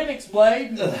with your Linux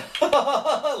blade.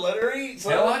 Let her eat.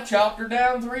 Hell, I chopped her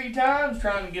down 3 times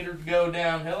trying to get her to go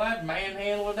down. Hell, I'd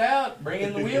manhandle it out, bring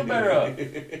in the wheelbarrow.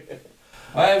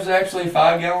 Well, it was actually a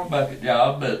 5-gallon bucket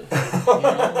job, but you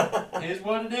know, it is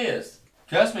what it is.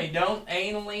 Trust me, don't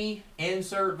anally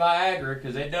insert Viagra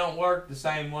because it don't work the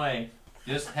same way.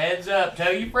 Just heads up,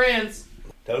 tell your friends.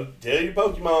 Tell your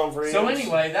Pokemon friends. So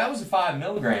anyway, that was a 5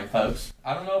 milligram, folks.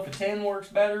 I don't know if a 10 works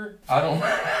better. I don't.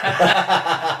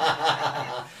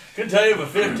 Couldn't tell you if a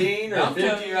 15 or I'm 50.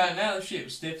 telling you right now, this shit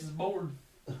was stiff as a board.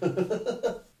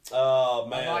 Oh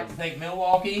man! I'd like to thank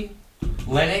Milwaukee,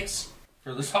 Linux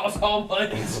for the Sawzall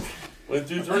blades. Went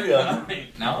through 3 of them.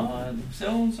 No, I'm still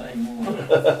on the same one.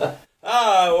 Alright,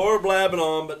 well, we're blabbing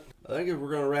on, but I think if we're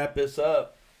going to wrap this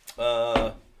up,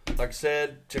 like I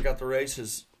said, check out the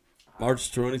races.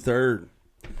 March 23rd,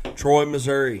 Troy,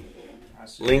 Missouri.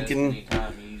 Lincoln.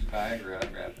 Anytime you use Viagra,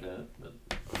 I'd wrap it up. But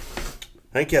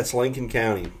I think that's Lincoln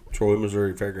County, Troy,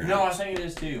 Missouri Fairgrounds. no, I was thinking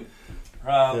this too.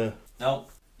 Yeah. No.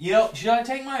 You know, should I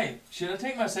take my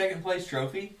second place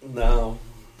trophy? No.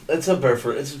 It's a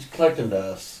buffer. It's collecting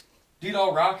dust. Dude,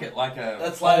 I'll rock it like a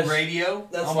That's old last- radio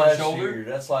That's on my last shoulder. year.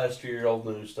 That's last year, old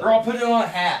news stuff. Or I'll put it on a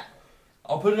hat.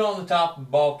 I'll put it on the top of the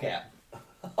ball cap.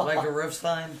 Like a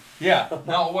Riffstein? Yeah.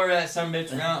 No, I'll wear that some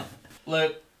bitch around.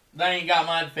 Look, they ain't got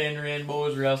my Defender in,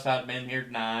 boys, or else I'd been here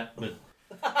tonight. But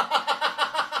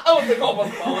Oh, they call my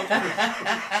phone.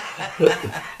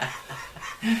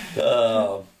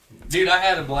 dude, I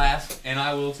had a blast, and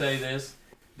I will say this.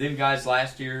 Them guys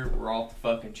last year were off the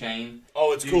fucking chain.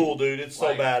 Oh, it's cool, dude. It's so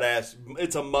like, badass.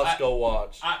 It's a must-go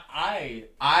watch.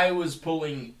 I was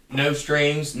pulling no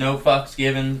strings, no fucks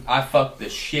given. I fucked the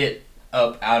shit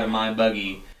up out of my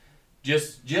buggy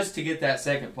just to get that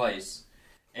second place.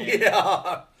 And,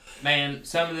 yeah. man,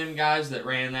 some of them guys that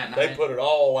ran that night, They put it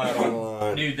all out on the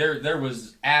line. dude, there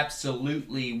was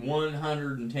absolutely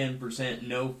 110%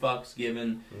 no fucks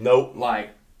given. Nope. Like,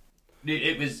 dude,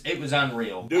 it was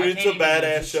unreal. Dude, I it's a can't even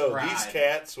badass show. describe. These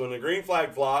cats, when the green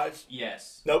flag flies,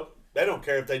 Yes. nope. They don't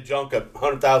care if they junk a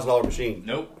 $100,000 machine.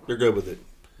 Nope. They're good with it.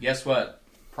 Guess what?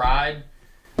 Pride.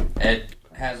 It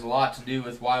has a lot to do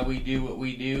with why we do what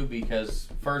we do, because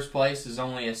first place is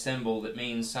only a symbol that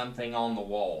means something on the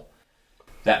wall.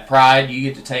 That pride you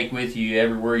get to take with you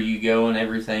everywhere you go and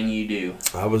everything you do.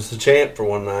 I was the champ for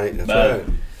one night. That's But, right.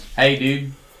 hey,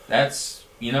 dude, that's,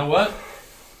 you know what?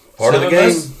 Part of the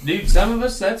game. Some of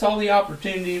us, that's all the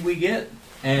opportunity we get.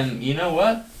 And you know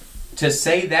what? To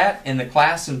say that in the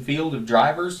class and field of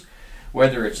drivers,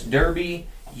 whether it's derby,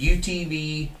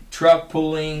 UTV, truck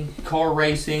pulling, car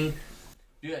racing,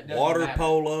 dude, it doesn't Water matter.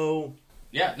 polo.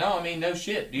 Yeah, no, I mean, no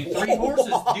shit, dude.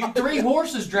 3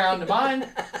 horses drowned mine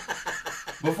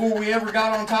before we ever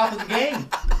got on top of the game.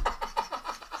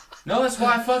 No, that's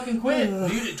why I fucking quit.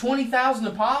 Dude, at $20,000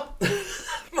 a pop.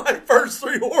 My first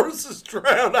 3 horses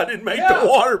drowned. I didn't make Yeah. the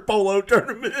water polo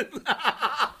tournament.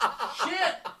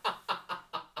 Shit.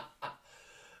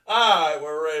 Alright,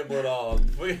 we're rambling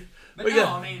on. But no,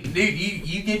 I mean, dude,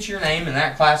 you get your name in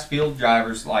that class field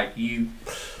drivers, like you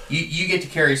get to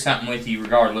carry something with you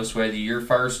regardless whether you're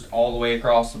first all the way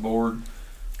across the board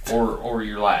or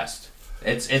you're last.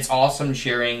 It's awesome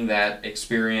sharing that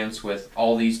experience with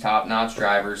all these top-notch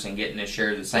drivers and getting to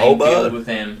share the same field with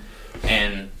them,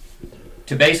 and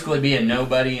to basically be a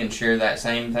nobody and share that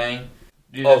same thing.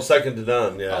 Dude, second to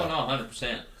none, yeah. Oh, no,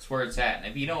 100%. It's where it's at. And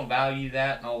if you don't value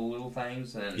that and all the little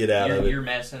things, then Get out of it. you're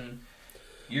messing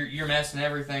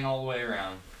everything all the way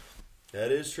around.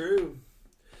 That is true.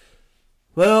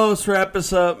 Well, let's wrap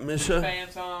this up, Misha.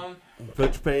 Pants on.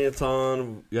 Put your pants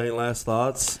on. You got any last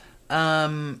thoughts?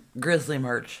 Grizzly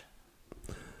merch.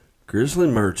 Grizzly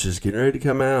merch is getting ready to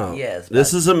come out. Yes.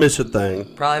 This is a Misha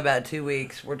thing. Probably about 2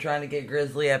 weeks. We're trying to get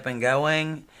Grizzly up and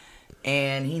going,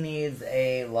 and he needs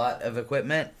a lot of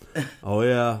equipment. Oh,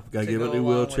 yeah. Got to give him a new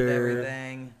wheelchair.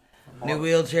 Everything. New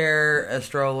wheelchair, a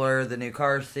stroller, the new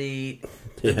car seat,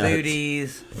 the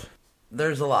booties.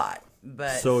 There's a lot.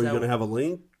 But so are you going to have a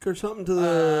link or something to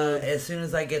the... as soon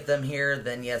as I get them here,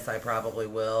 then yes, I probably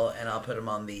will, and I'll put them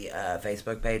on the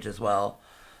Facebook page as well.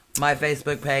 My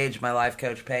Facebook page, my Life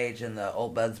Coach page, and the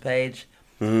Old Buds page.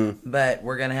 Mm-hmm. But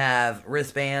we're going to have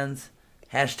wristbands,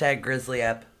 hashtag Grizzly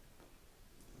Up.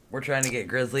 We're trying to get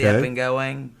Grizzly up and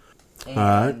going. And all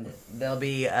right. They'll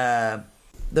be either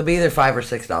 $5 or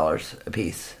 $6 a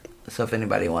piece. So if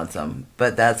anybody wants them.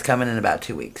 But that's coming in about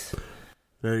 2 weeks.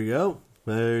 There you go.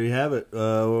 There you have it.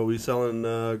 We'll be selling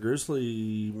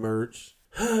Grizzly merch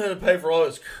to pay for all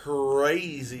this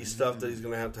crazy stuff that he's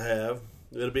going to have.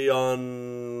 It'll be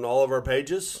on all of our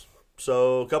pages.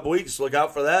 So a couple weeks, look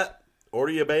out for that.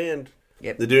 Order you a band.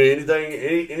 Yep. To do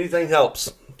anything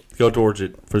helps. Go towards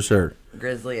it for sure.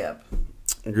 Grizzly Up.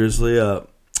 Grizzly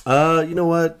Up. You know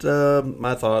what?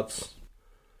 My thoughts.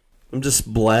 I'm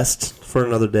just blessed for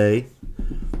another day.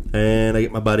 And I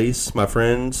get my buddies, my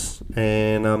friends,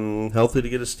 and I'm healthy to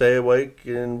get to stay awake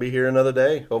and be here another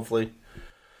day, hopefully,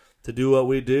 to do what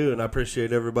we do. And I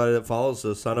appreciate everybody that follows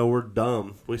us. I know we're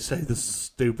dumb. We say the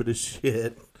stupidest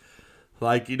shit.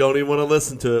 Like, you don't even want to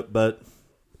listen to it, but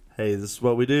hey, this is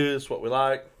what we do. This is what we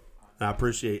like. And I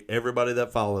appreciate everybody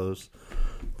that follows.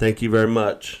 Thank you very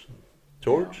much.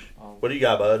 George, what do you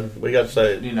got, bud? What do you got to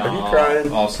say? You know, are you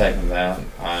crying? I'll second that.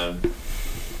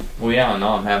 Well, yeah,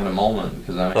 no, I'm having a moment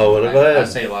because I go ahead. I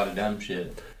say a lot of dumb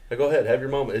shit. Now go ahead, have your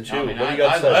moment. It's you. I mean, what do you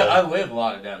got to say? I live a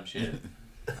lot of dumb shit.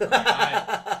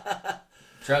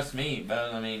 Trust me,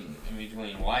 but I mean, in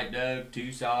between White Doug,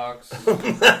 Two Socks,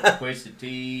 Twisted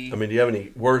Tea. I mean, do you have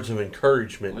any words of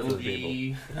encouragement Little for the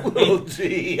G. people? Little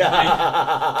G. Dude,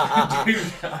 I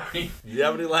mean, Do you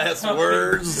have any last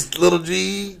words, Little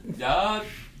G? dog.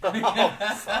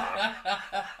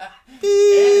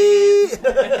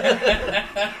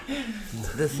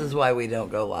 This is why we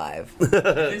don't go live.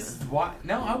 This is why.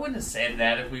 No, I wouldn't have said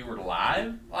that if we were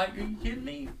live. Like, are you kidding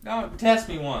me? No, test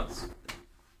me once.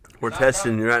 We're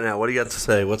testing you right now. What do you got to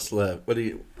say? What's left? What do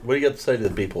you got to say to the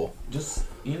people? Just,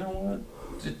 you know what?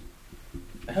 Just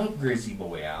help Grizzy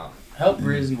boy out. Help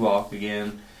Grizzy walk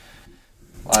again.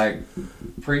 Like,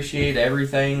 appreciate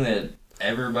everything that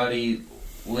everybody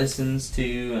listens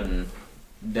to and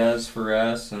does for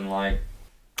us, and like,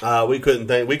 we couldn't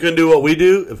do what we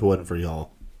do if it wasn't for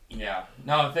y'all. yeah.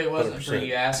 No, if it wasn't 100%. for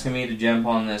you asking me to jump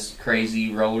on this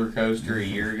crazy roller coaster a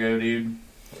year ago, dude,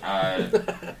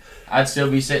 I'd still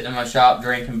be sitting in my shop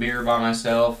drinking beer by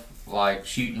myself, like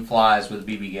shooting flies with a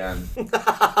BB gun. You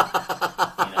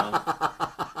know?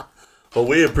 Well,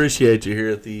 we appreciate you here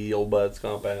at the Old Buds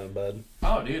compound, bud.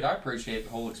 Oh, dude, I appreciate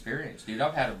the whole experience, dude.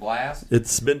 I've had a blast.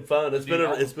 It's been fun. It's been a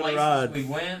ride. We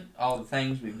went, all the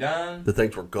things we've done. The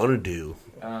things we're gonna do.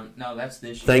 No, that's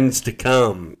this year. Things to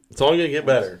come. It's only gonna get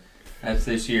better. That's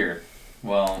this year.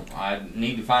 Well, I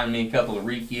need to find me a couple of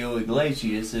Riccio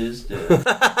Iglesiases to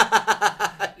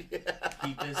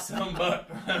keep this somewhat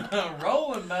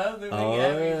rolling, bud. Then we can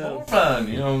have even more fun.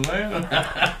 You know what I'm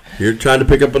saying? You're trying to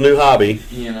pick up a new hobby.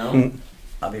 You know.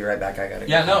 I'll be right back. I gotta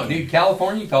go. Yeah, no, dude.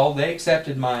 California called. They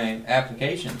accepted my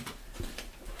application.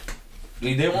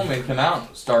 They didn't want me to come out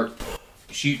and start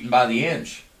shooting by the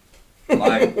inch.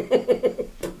 Like, A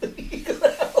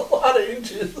lot of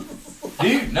inches.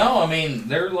 dude, no, I mean,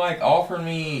 they're like offering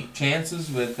me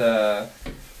chances with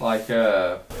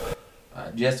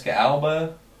Jessica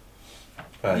Alba.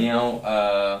 Right. You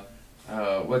know,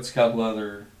 what's a couple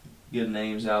other good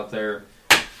names out there?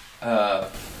 God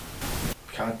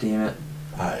damn it.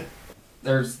 Right.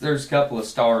 There's a couple of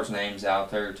stars names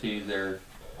out there too. They're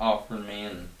offering me,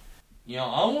 and you know,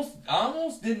 I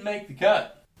almost didn't make the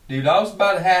cut. Dude, I was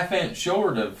about a half inch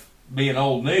short of being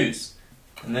old news.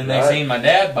 And then they seen my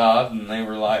dad bod, and they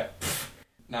were like,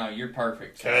 no, you're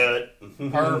perfect. Cut.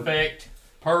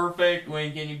 Perfect.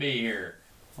 When can you be here?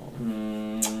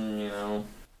 You know.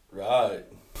 Right.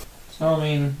 So, I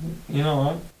mean, you know,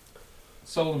 I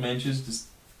sold them inches to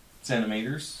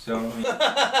centimeters. So, I mean,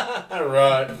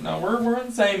 Right. no, we're in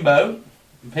the same boat.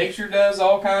 The picture does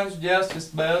all kinds of justice,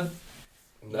 bud.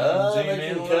 No, Zoom they in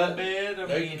can a little cut. bit.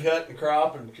 They can cut and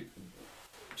crop and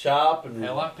chop and.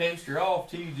 Hell, I pinched her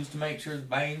off too, just to make sure the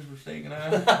veins were sticking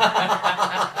out.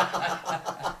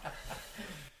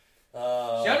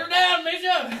 Shut her down,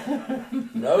 Misha!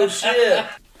 No Oh, shit.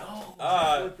 Oh,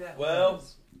 All right. Well,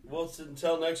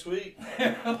 until next week.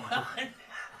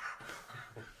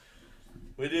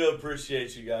 We do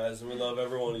appreciate you guys, and we love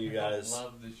every one of you guys. I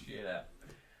love the shit out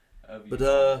of you. But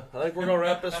I think we're going to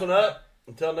wrap this one up.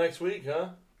 Until next week, huh?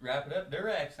 Wrap it up.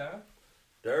 Durex, huh?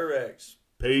 Durex.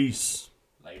 Peace.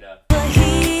 Later.